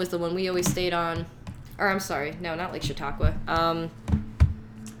Chautauqua was the one we always stayed on. Or, I'm sorry, no, not Lake Chautauqua.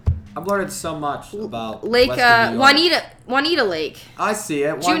 I've learned so much about Lake, Juanita Lake. I see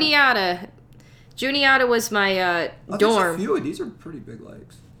it. Juniata was my dorm. A few of these are pretty big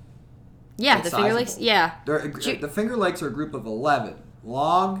lakes. Yeah, the Finger Lakes. Yeah. The Finger Lakes are a group of 11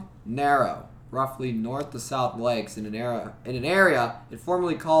 long, narrow, roughly north to south lakes in an area it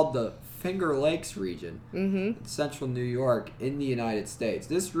formerly called the Finger Lakes region in central New York in the United States.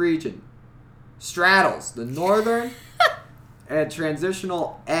 This region straddles the northern and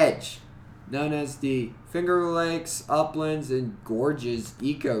transitional edge known as the Finger Lakes, Uplands, and Gorges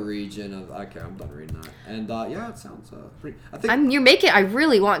ecoregion of... Okay, I'm done reading that. And, yeah, it sounds pretty... I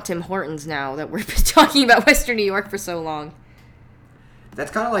really want Tim Hortons now that we've been talking about Western New York for so long.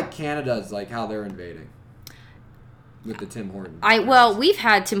 That's kind of like Canada's, like, how they're invading. With the Tim Hortons. Well, we've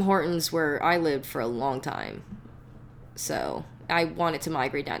had Tim Hortons where I lived for a long time. So, I want it to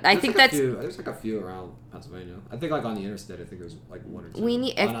migrate down. I think that's there's like a few around Pennsylvania. I think like on the interstate, I think there's like one or two. We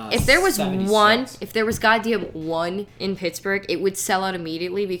need if there was 76. One, if there was goddamn one in Pittsburgh, it would sell out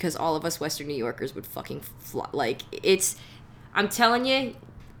immediately because all of us Western New Yorkers would fucking fly. Like it's, I'm telling you,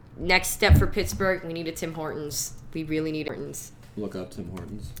 next step for Pittsburgh, we need a Tim Hortons. We really need Hortons. Look up Tim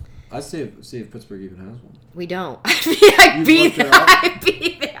Hortons. I see if Pittsburgh even has one. We don't. I'd be there.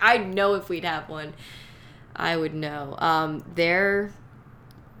 I'd know if we'd have one. I would know. There's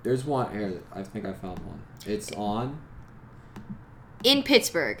one here. I think I found one. It's in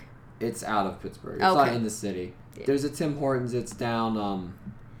Pittsburgh. It's out of Pittsburgh. It's not in the city. There's a Tim Hortons. It's down.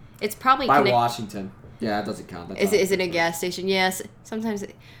 It's probably by Washington. Yeah, that doesn't count. That's is it a gas station? Yes. Sometimes,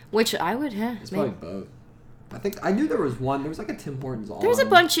 which I would have. It's probably both. I knew there was one. There was like a Tim Hortons on. There's a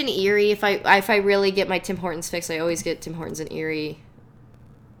bunch in Erie. If I really get my Tim Hortons fix, I always get Tim Hortons in Erie.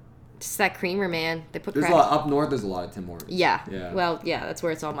 Just that creamer, man. They put. There's a lot up north. There's a lot of Tim Hortons. Yeah. Well, yeah, that's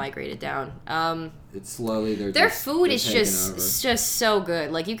where it's all migrated down. It's slowly their food is just so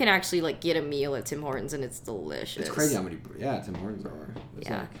good. Like you can actually like get a meal at Tim Hortons and it's delicious. It's crazy how many Tim Hortons there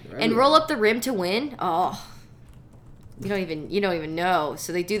are. And roll up the rim to win. Oh. You don't even know.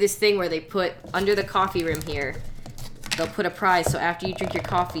 So they do this thing where they put under the coffee rim here. They'll put a prize. So after you drink your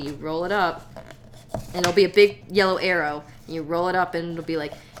coffee, you roll it up, and it'll be a big yellow arrow. And you roll it up, and it'll be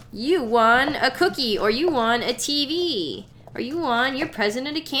like, you won a cookie, or you won a TV, or you're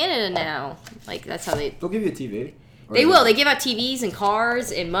president of Canada now. Like that's how they'll give you a TV. They will. They give out TVs and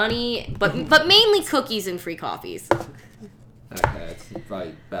cars and money, but mainly cookies and free coffees. Okay, it's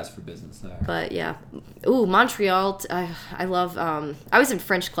probably best for business there. But yeah, Montreal. I love. I was in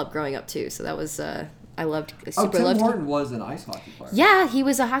French club growing up too, so that was. I loved. Tim Horton was an ice hockey player. Yeah, he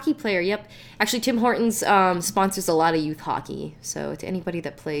was a hockey player. Yep, actually, Tim Hortons sponsors a lot of youth hockey. So to anybody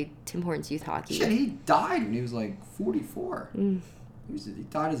that played Tim Hortons youth hockey, shit, he died when he was like 44. He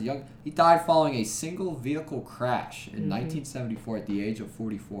died as young. He died following a single vehicle crash in 1974 at the age of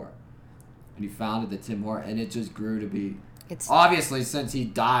 44, and he founded the Tim Hortons, and it just grew to be. Obviously, since he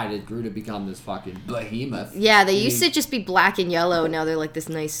died, it grew to become this fucking behemoth. Yeah, they used to just be black and yellow. Now they're like this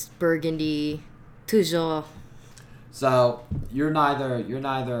nice burgundy, toujours. So you're neither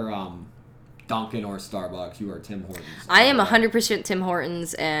Dunkin' or Starbucks. You are Tim Hortons. I am 100% Tim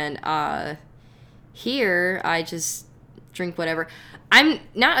Hortons, and here I just drink whatever. I'm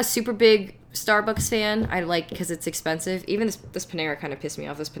not a super big Starbucks fan. I like because it's expensive. Even this Panera kind of pissed me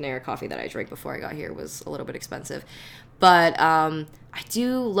off. This Panera coffee that I drank before I got here was a little bit expensive. But I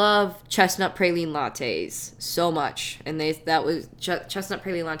do love chestnut praline lattes so much, and chestnut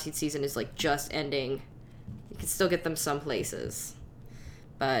praline latte season is like just ending. You can still get them some places,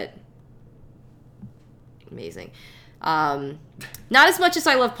 but amazing. Not as much as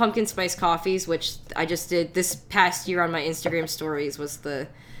I love pumpkin spice coffees, which I just did this past year on my Instagram stories. Was the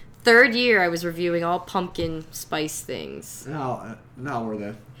third year I was reviewing all pumpkin spice things. No, were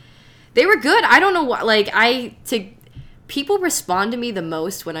they? They were good. I don't know what. People respond to me the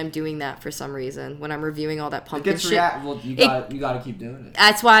most when I'm doing that for some reason. When I'm reviewing all that pumpkin shit. Well, you got to keep doing it.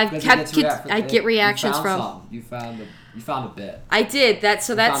 That's why I get reactions from. You found a bit. I did that.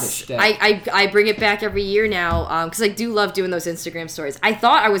 So that's I bring it back every year now because I do love doing those Instagram stories. I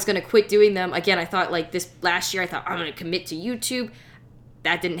thought I was gonna quit doing them again. I thought like this last year. I thought I'm gonna commit to YouTube.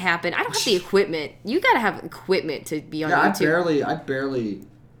 That didn't happen. I don't have the equipment. You gotta have equipment to be on YouTube. I barely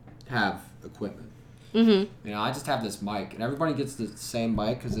have equipment. Mm-hmm. You know, I just have this mic, and everybody gets the same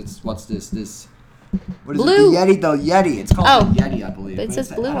mic because it's what is blue. It? The Yeti. It's called the Yeti, I believe. But it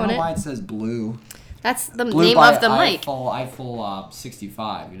says blue on it. I don't know why it says blue. That's the name of the mic. iPhone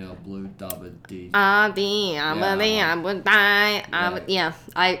 65. You know, blue double D. That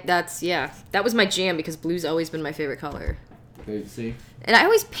was my jam because blue's always been my favorite color. Okay, see. And I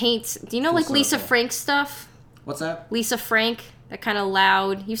always paint. Do you know like Lisa Frank stuff? What's that? Lisa Frank, that kind of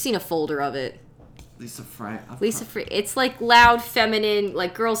loud. You've seen a folder of it. Lisa Frank. It's like loud, feminine.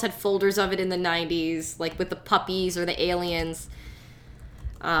 Like girls had folders of it in the 90s, like with the puppies or the aliens.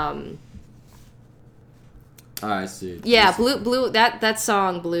 I see. Yeah, blue. That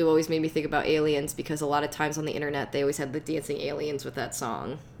song "Blue" always made me think about aliens because a lot of times on the internet they always had the dancing aliens with that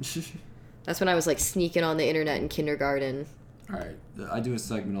song. That's when I was like sneaking on the internet in kindergarten. All right, I do a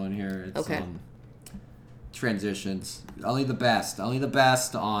segment on here. It's, okay. Transitions. Only the best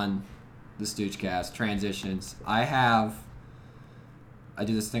on the Stoogecast. Transitions. I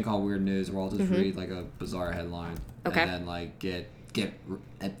do this thing called Weird News where I'll just read like a bizarre headline. Okay. And then like get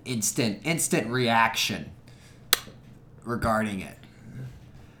an instant reaction regarding it.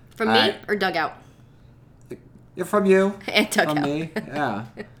 From me or Dugout? Yeah, from you. And Dugout. From me, yeah.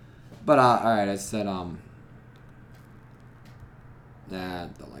 But all right, I said Nah,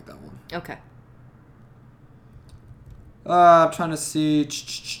 don't like that one. Okay. I'm trying to see.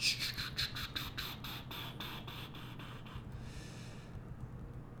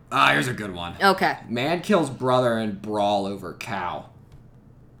 Here's a good one. Okay. Man kills brother in brawl over cow.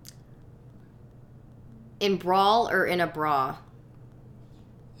 In brawl or in a bra?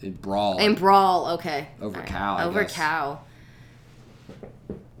 In brawl. In brawl, okay. Over cow, I Over guess. cow.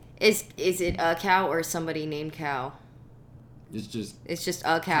 Is it a cow or somebody named Cow? It's just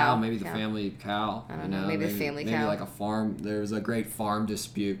a cow. Maybe the family cow. I don't know. Maybe the family cow. Maybe like a farm. There was a great farm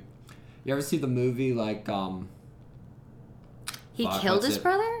dispute. You ever see the movie like He killed his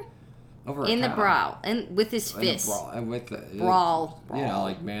brother? Over in the brawl and with his fist. Brawl. You know,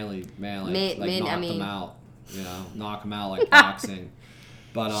 like manly, knock them out. You know, knock him out like boxing.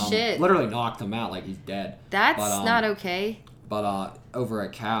 But literally knocked him out like he's dead. That's not okay. But over a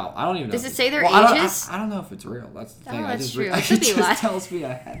cow, I don't even know. Does it say their ages? I don't know if it's real. That's the thing. That's true. It just tells me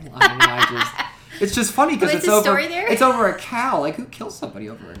a headline. And it's just funny because it's over. It's over a cow. Like who kills somebody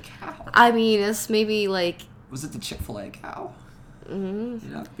over a cow? I mean, it's maybe like. Was it the Chick-fil-A cow? Mm-hmm.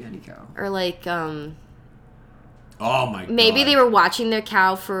 You know, it could be any cow. Or like Oh my god. Maybe they were watching their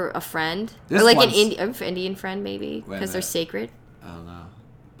cow for a friend. Or like an Indian friend, maybe. Because they're sacred. I don't know.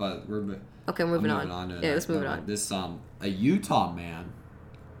 But we're moving on. Yeah, let's move on. This a Utah man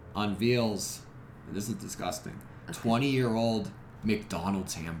unveils, and this is disgusting, 20-year-old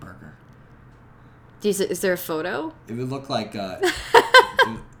McDonald's hamburger. Is there a photo? It would look like it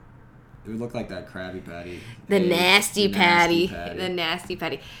would look like that Krabby Patty. The nasty patty.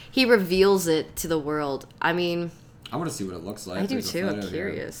 He reveals it to the world. I mean, I want to see what it looks like. I do too. I'm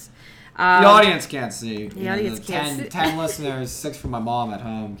curious. The audience can't see. The audience can't see. 10 listeners, 6 from my mom at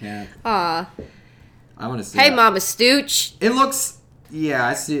home can't. Aw. I want to see. Hey, that. Mama Stooch. It looks. Yeah,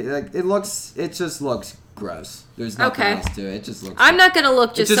 I see. Like it just looks gross. There's nothing else to it. It just looks. I'm not gonna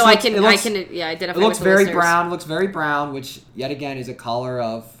look just so I can identify. It looks very brown. Looks very brown, which yet again is a color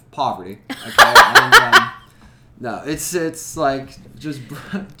of poverty. Okay. And, no, it's like just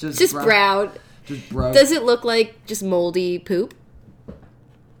brown. Just brown. Does it look like just moldy poop?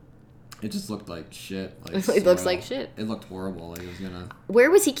 It just looked like shit. It looks like shit. It looked horrible. Like it was gonna. Where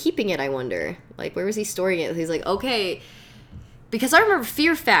was he keeping it? I wonder. Like, where was he storing it? He's like, okay, because I remember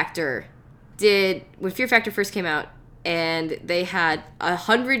Fear Factor when Fear Factor first came out, and they had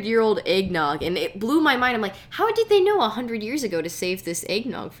 100-year-old eggnog, and it blew my mind. I'm like, how did they know 100 years ago to save this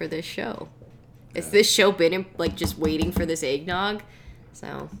eggnog for this show? Has this show been like just waiting for this eggnog?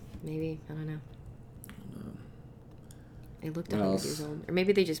 So maybe I don't know. It looked 100 years old. Or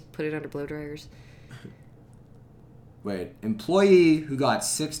maybe they just put it under blow dryers. Wait. Employee who got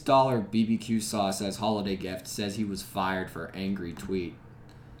 $6 BBQ sauce as holiday gift says he was fired for angry tweet.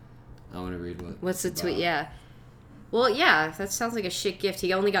 I want to read what's the tweet? Yeah. Well, yeah. That sounds like a shit gift.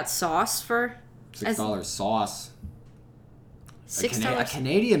 He only got sauce for... $6 sauce. $6? A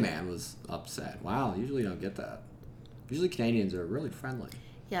Canadian man was upset. Wow. Usually you don't get that. Usually Canadians are really friendly.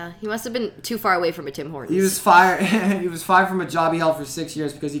 Yeah, he must have been too far away from a Tim Hortons. He was fired. He was fired from a job he held for 6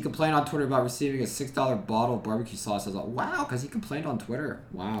 years because he complained on Twitter about receiving a $6 bottle of barbecue sauce. I was like, wow, because he complained on Twitter.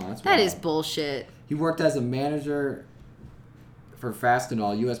 Wow, that is bullshit. He worked as a manager for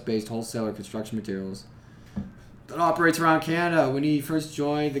Fastenal, U.S.-based wholesaler construction materials that operates around Canada. When he first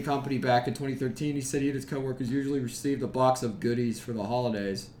joined the company back in 2013, he said he and his coworkers usually received a box of goodies for the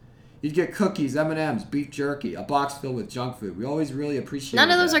holidays. You'd get cookies, M&M's, beef jerky, a box filled with junk food. We always really appreciate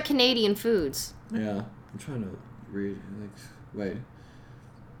None of those are Canadian foods. Yeah. I'm trying to read. Wait.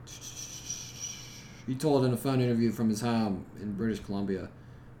 He told in a phone interview from his home in British Columbia.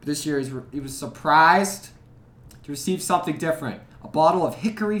 But this year he was surprised to receive something different. A bottle of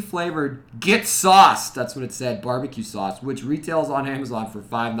hickory-flavored Get Sauce, that's what it said, barbecue sauce, which retails on Amazon for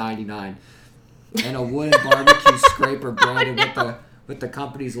 $5.99. And a wooden barbecue scraper branded with the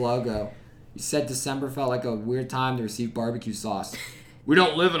company's logo. He said December felt like a weird time to receive barbecue sauce. We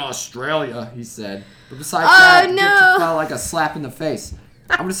don't live in Australia, he said. But besides that, it felt like a slap in the face.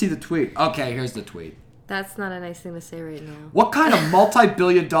 I'm going to see the tweet. Okay, here's the tweet. That's not a nice thing to say right now. What kind of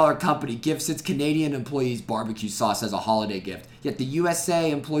multi-billion-dollar company gives its Canadian employees barbecue sauce as a holiday gift? Yet the USA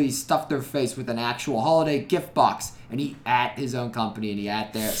employees stuffed their face with an actual holiday gift box and eat at his own company and he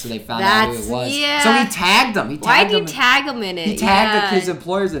at there, so they found out who it was. Yeah. So he tagged them. Why did he tag them in it? He tagged his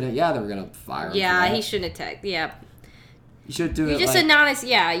employers in it. Yeah, they were gonna fire him. Yeah, he shouldn't have tagged. Yeah. You should do it. You just anonymous.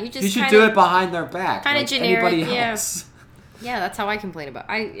 Yeah, you just. You should do it behind their back. Kind of generic. Anybody else. Yeah, that's how I complain about.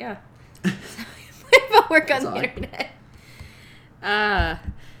 Yeah. Work on the internet. All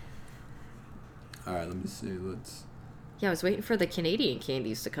right, let me see. Yeah, I was waiting for the Canadian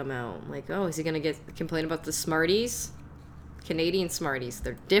candies to come out. I'm like, oh, is he gonna complain about the Smarties? Canadian Smarties.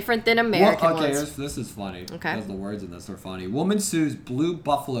 They're different than American ones. This is funny. Okay. Because the words in this are funny. Woman sues Blue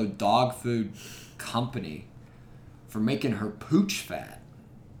Buffalo dog food company for making her pooch fat.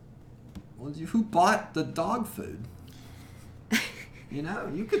 Well, who bought the dog food?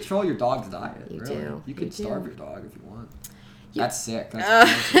 You control your dog's diet. You really. do. You can starve your dog if you want. That's sick.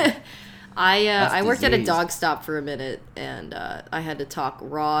 That's I worked at a dog stop for a minute, and I had to talk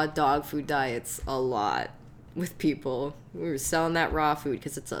raw dog food diets a lot with people. We were selling that raw food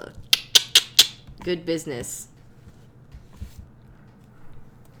because it's a good business.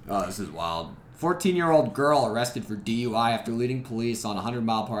 Oh, this is wild. 14-year-old girl arrested for DUI after leading police on a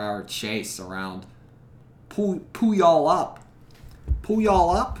 100-mile-per-hour chase around Puyallup.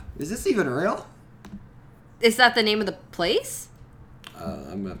 Puyallup? Is this even real? Is that the name of the place?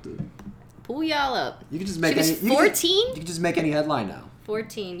 I'm gonna have to. Puyallup. You can just make any. 14? You can just make any headline now.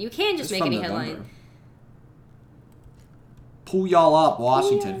 14. You can just make any headline. Puyallup,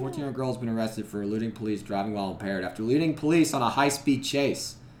 Washington. 14-year-old girl has been arrested for eluding police driving while impaired after leading police on a high-speed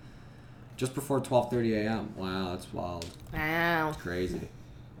chase just before 12:30 a.m. Wow, that's wild. Wow. That's crazy.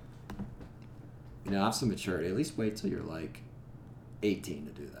 Have some maturity. At least wait till you're like 18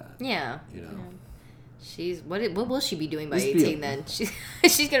 to do that. Yeah. Yeah. She's what will she be doing by 18 then?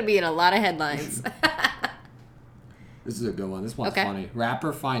 She's gonna be in a lot of headlines. This is a good one. This one's funny.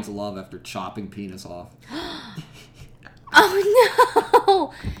 Rapper finds love after chopping penis off. Oh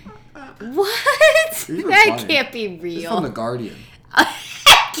no! What? That can't be real. It's from The Guardian.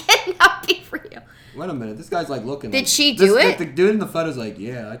 It cannot be real. Wait a minute. This guy's like looking. Did she do it? The dude in the photo's like,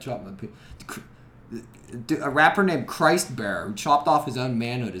 yeah, I chopped my penis. A rapper named Christ Bearer, who chopped off his own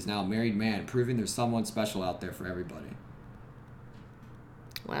manhood, is now a married man, proving there's someone special out there for everybody.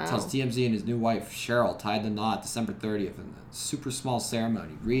 Wow. Tells TMZ and his new wife, Cheryl, tied the knot December 30th in a super small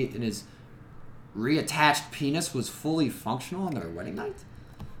ceremony. And his reattached penis was fully functional on their wedding night?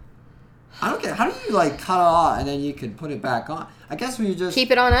 I don't get. How do you cut it off and then you can put it back on? I guess when you just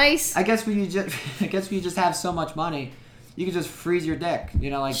keep it on ice. I guess when you just have so much money, you can just freeze your dick.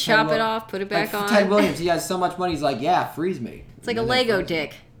 Chop it off, put it back on. Ted Williams, he has so much money. He's like, yeah, freeze me. It's like a Lego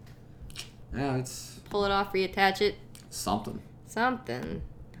dick. Yeah, it's pull it off, reattach it. Something.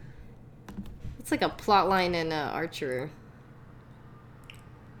 It's like a plot line in Archer.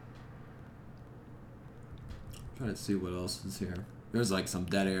 I'm trying to see what else is here. There's some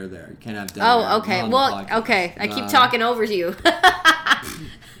dead air there. You can't have dead air. Oh, okay. Well, okay. I keep talking over you.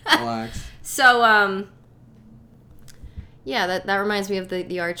 Relax. So, yeah, that reminds me of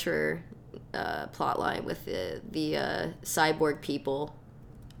the Archer plot line with the cyborg people,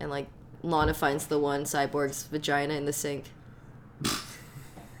 and Lana finds the one cyborg's vagina in the sink.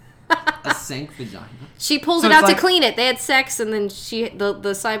 A sink vagina. She pulls it out to clean it. They had sex, and then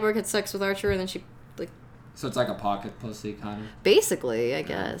the cyborg had sex with Archer, and then she So it's like a pocket pussy kind of. Basically, I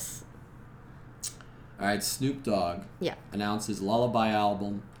guess. All right, Snoop Dogg. Yeah. Announces Lullaby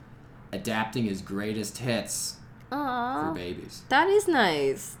album, adapting his greatest hits. Aww. For babies. That is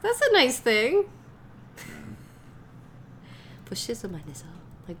nice. That's a nice thing. Pushes on my nizzle.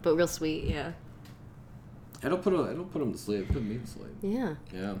 But real sweet, yeah. It'll put him to sleep. Put me to sleep. Yeah.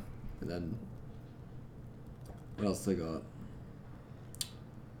 Yeah. And then what else they got?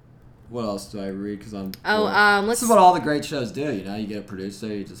 What else do I read? Because this is what all the great shows do. You get a producer,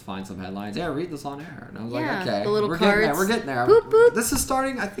 you just find some headlines. Yeah, read this on air. And I was like, okay, the little we're cards. getting there. Boop, boop. This is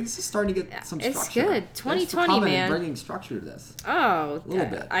starting. I think this is starting to get some structure. It's good. 2020, man. And bringing structure to this. Oh, a little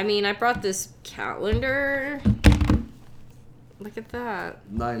bit. I mean, I brought this calendar. Look at that.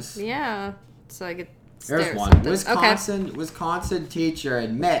 Nice. Yeah. So I could. There's one. Wisconsin teacher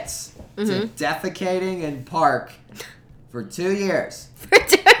admits to defecating in park for 2 years. For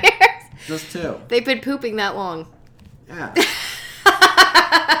 2 years. Just 2. They've been pooping that long. Yeah.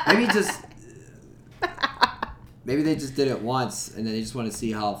 Maybe they just did it once, and then they just want to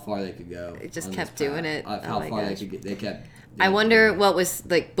see how far they could go. They just kept doing it. How far they could get. They kept. I wonder what was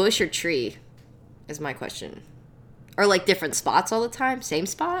bush or tree, is my question. Or different spots all the time? Same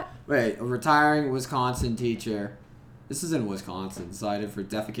spot? Wait, a retiring Wisconsin teacher. This is in Wisconsin. Cited for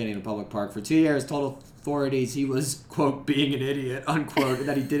defecating in a public park for 2 years. Told authorities he was, quote, being an idiot, unquote, and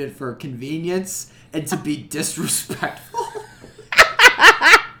that he did it for convenience and to be disrespectful.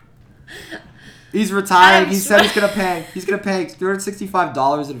 He's retiring. He said he's gonna pay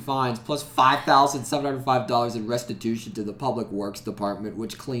 $365 in fines plus $5,705 in restitution to the Public Works Department,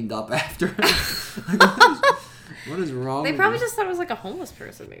 which cleaned up after him. What is wrong? They probably just thought it was a homeless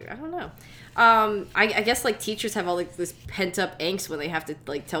person. Maybe, I don't know. I guess teachers have all this pent up angst when they have to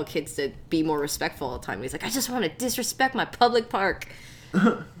tell kids to be more respectful all the time. He's like, I just want to disrespect my public park.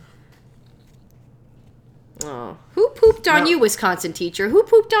 Oh. Who pooped on you, Wisconsin teacher? Who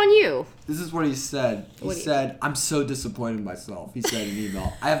pooped on you? This is what he said. He said, I'm so disappointed in myself. He said in an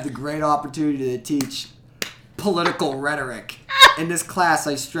email, I have the great opportunity to teach political rhetoric. In this class,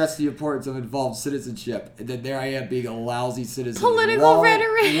 I stress the importance of involved citizenship. And then there I am being a lousy citizen. Political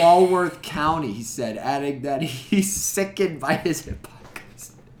rhetoric? Walworth County, he said, adding that he's sickened by his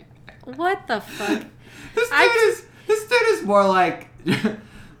hypocrisy. What the fuck? This dude is more like...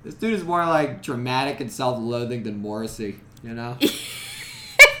 This dude is more like dramatic and self-loathing than Morrissey, you know?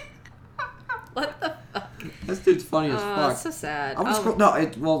 What the fuck? This dude's funny as fuck. It's so sad.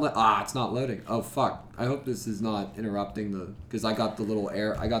 It's not loading. Oh, fuck. I hope this is not interrupting because I got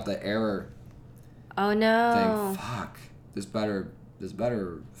the error. Oh, no. Thing. Fuck. This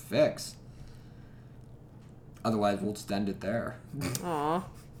better fix. Otherwise, we'll just end it there. Aw.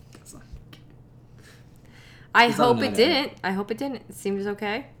 I hope it didn't. It seems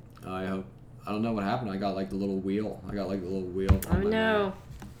okay. I hope. I don't know what happened. I got like the little wheel. Oh, no.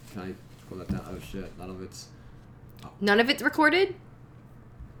 Can I pull that down? Oh, shit. None of it's recorded?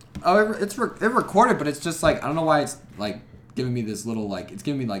 Oh, it recorded, but it's just like, I don't know why it's like giving me this little like, it's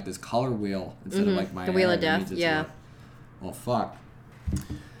giving me like this color wheel instead of like my the wheel of death, yeah. Well, fuck.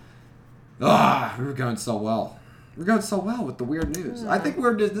 We were going so well. We're going so well with the weird news. I think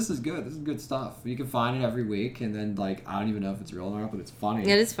this is good. This is good stuff. You can find it every week, and then like I don't even know if it's real or not, but it's funny.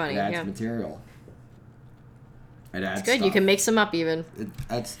 It is funny. It adds material. It adds. It's good. Stuff. You can make some up even. It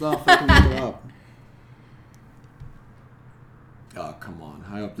adds stuff. I can make it up. Oh, come on.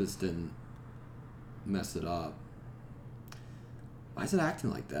 I hope this didn't mess it up. Why is it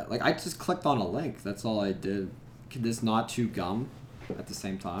acting like that? Like I just clicked on a link. That's all I did. Could this not chew gum at the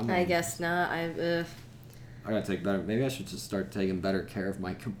same time? I guess not. I gotta take better. Maybe I should just start taking better care of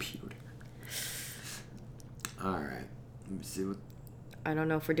my computer. All right. Let me see what. I don't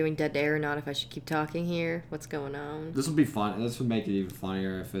know if we're doing dead air or not. If I should keep talking here. What's going on? This would be fun. This would make it even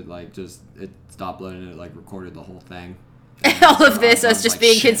funnier if it like it stopped loading and it like recorded the whole thing. All of this, us just like,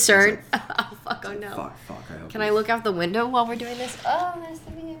 being concerned. Like, oh fuck! Oh no. Fuck! Can I look out the window while we're doing this? Oh, there's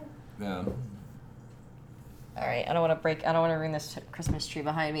the view. Yeah. All right, I don't want to ruin this Christmas tree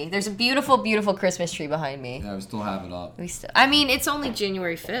behind me. There's a beautiful, beautiful Christmas tree behind me. Yeah, we still have it up. I mean, it's only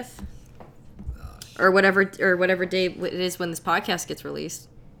January 5th. Or whatever day it is when this podcast gets released.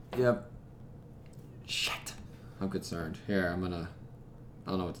 Yep. Shit. I'm concerned. Here, I don't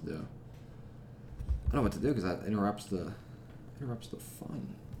know what to do. I don't know what to do because that interrupts the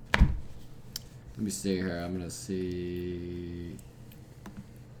fun. Let me see here. I'm gonna see.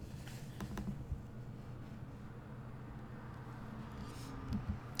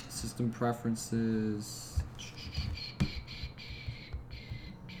 System preferences.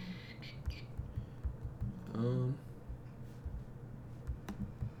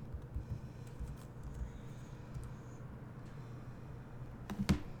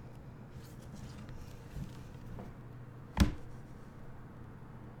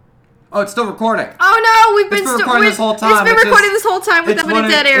 Oh, it's still recording. Oh no, we've been recording this whole time. It's been recording this whole time with them in a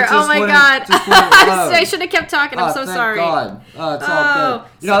dead air. Oh my god. I should have kept talking. I'm so sorry. Thank God. It's all good.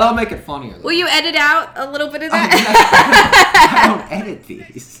 You know, that'll make it funnier. Though. Will you edit out a little bit of that? I don't edit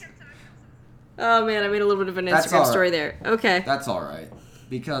these. Oh man, I made a little bit of an Instagram story there. Okay. That's all right.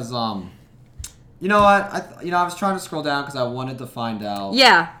 Because you know what? I was trying to scroll down because I wanted to find out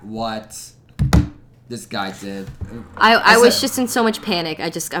what this guy did. I was just in so much panic. I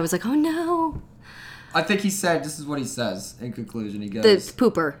was like, oh no. I think he said, this is what he says in conclusion. He goes, The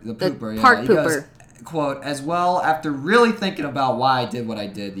pooper, park pooper. Goes, quote, as well, after really thinking about why I did what I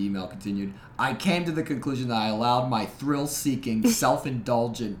did, the email continued, I came to the conclusion that I allowed my thrill-seeking,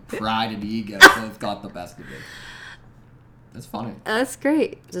 self-indulgent pride and ego both got the best of me. That's funny. That's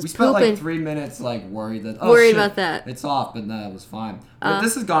great. We spent like 3 minutes like worried that about that. It's off, but no, it was fine. But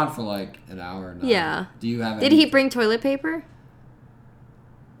this has gone for like an hour now. Yeah. Do you have? Did he bring toilet paper?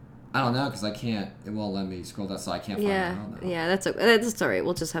 I don't know because I can't. It won't let me scroll down, so I can't find it. Yeah, that's all right.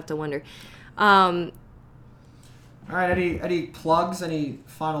 We'll just have to wonder. All right. Any plugs? Any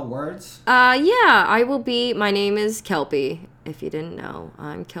final words? Yeah. I will be. My name is Kelpie. If you didn't know,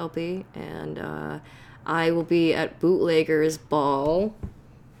 I'm Kelpie, and I will be at Bootleggers Ball,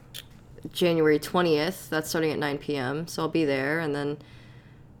 January 20th. That's starting at 9 p.m. So I'll be there, and then,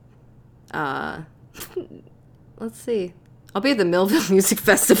 let's see. I'll be at the Millville Music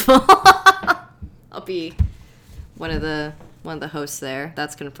Festival. I'll be one of the hosts there.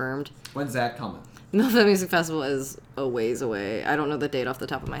 That's confirmed. When's that coming? Millville Music Festival is a ways away. I don't know the date off the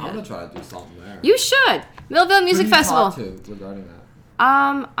top of my head. I'm gonna try to do something there. You should. Millville Music Festival. Who do you talk to regarding that?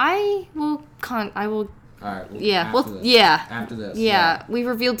 I will. All right. Yeah. After this. Yeah. We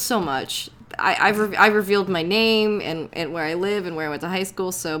revealed so much. I've revealed my name and where I live and where I went to high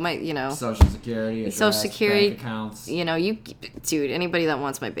school. So my Social Security, address, bank accounts. Dude, anybody that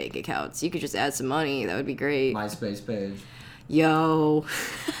wants my bank accounts, you could just add some money. That would be great. MySpace page. Yo,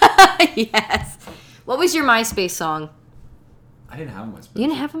 yes. What was your MySpace song? I didn't have a MySpace. You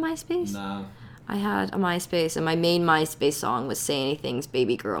didn't have a MySpace? No. I had a MySpace, and my main MySpace song was "Say Anything's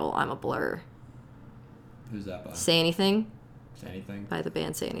Baby Girl, I'm a Blur." Who's that by? Say Anything. Say Anything? By the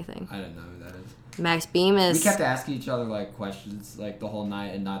band Say Anything. I didn't know who that is. Max Bemis. We kept asking each other like questions like the whole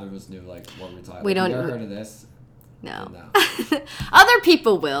night, and neither of us knew like what we were talking. We don't. You ever heard of this? No. Other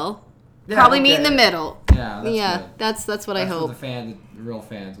people will. Yeah, probably meet in the middle. Yeah. That's what I hope. The real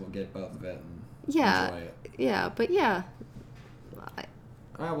fans will get both of it and enjoy it. Yeah, but yeah.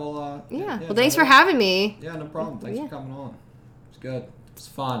 All right, well, well, thanks for having me. Yeah, no problem. Thanks for coming on. It's good. It's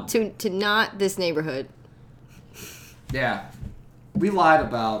fun. To not this neighborhood. Yeah. We lied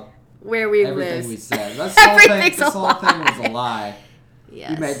about where we everything live. We said. This whole thing was a lie. Yes.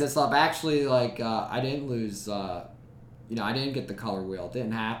 We made this up. Actually, I didn't lose, I didn't get the color wheel. It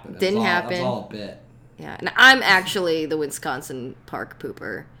didn't happen. It was all a bit. Yeah, and I'm actually the Wisconsin park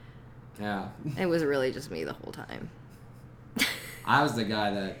pooper. Yeah. It was really just me the whole time. I was the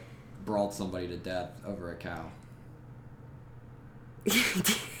guy that brawled somebody to death over a cow.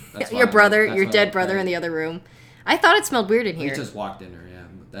 Your dead brother in the other room. I thought it smelled weird in here. He just walked in there, yeah.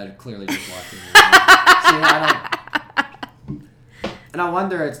 That clearly just walked in there. And I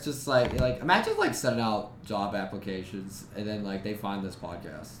wonder, it's just like imagine sending out job applications and then they find this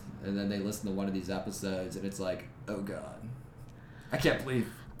podcast and then they listen to one of these episodes and it's like, oh God, I can't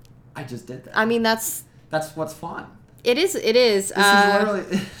believe I just did that. I mean, that's what's fun. It is. This is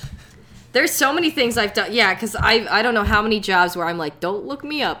literally. There's so many things I've done. Yeah, because I don't know how many jobs where I'm like, don't look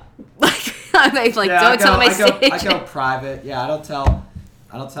me up. Don't tell my stage. I go private. Yeah, I don't tell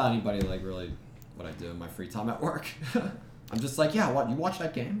anybody really what I do in my free time at work. I'm just like, yeah, what, you watch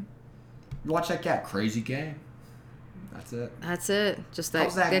that game? You watch that crazy game? That's it. That's it. Just that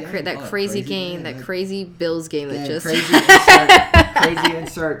crazy crazy game, that crazy Bills game that just crazy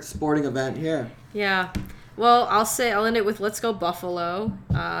insert sporting event here. Yeah. Well, I'll end it with "Let's Go Buffalo."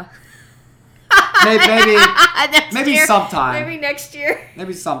 Maybe sometime. Maybe next year.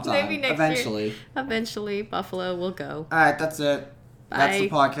 Maybe sometime. Maybe next Eventually. year. Eventually, Buffalo will go. All right, that's it. Bye. That's the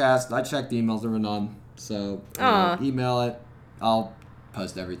podcast. I checked the emails. There were none. So email it. I'll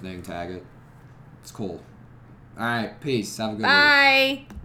post everything. Tag it. It's cool. All right. Peace. Have a good week. Bye.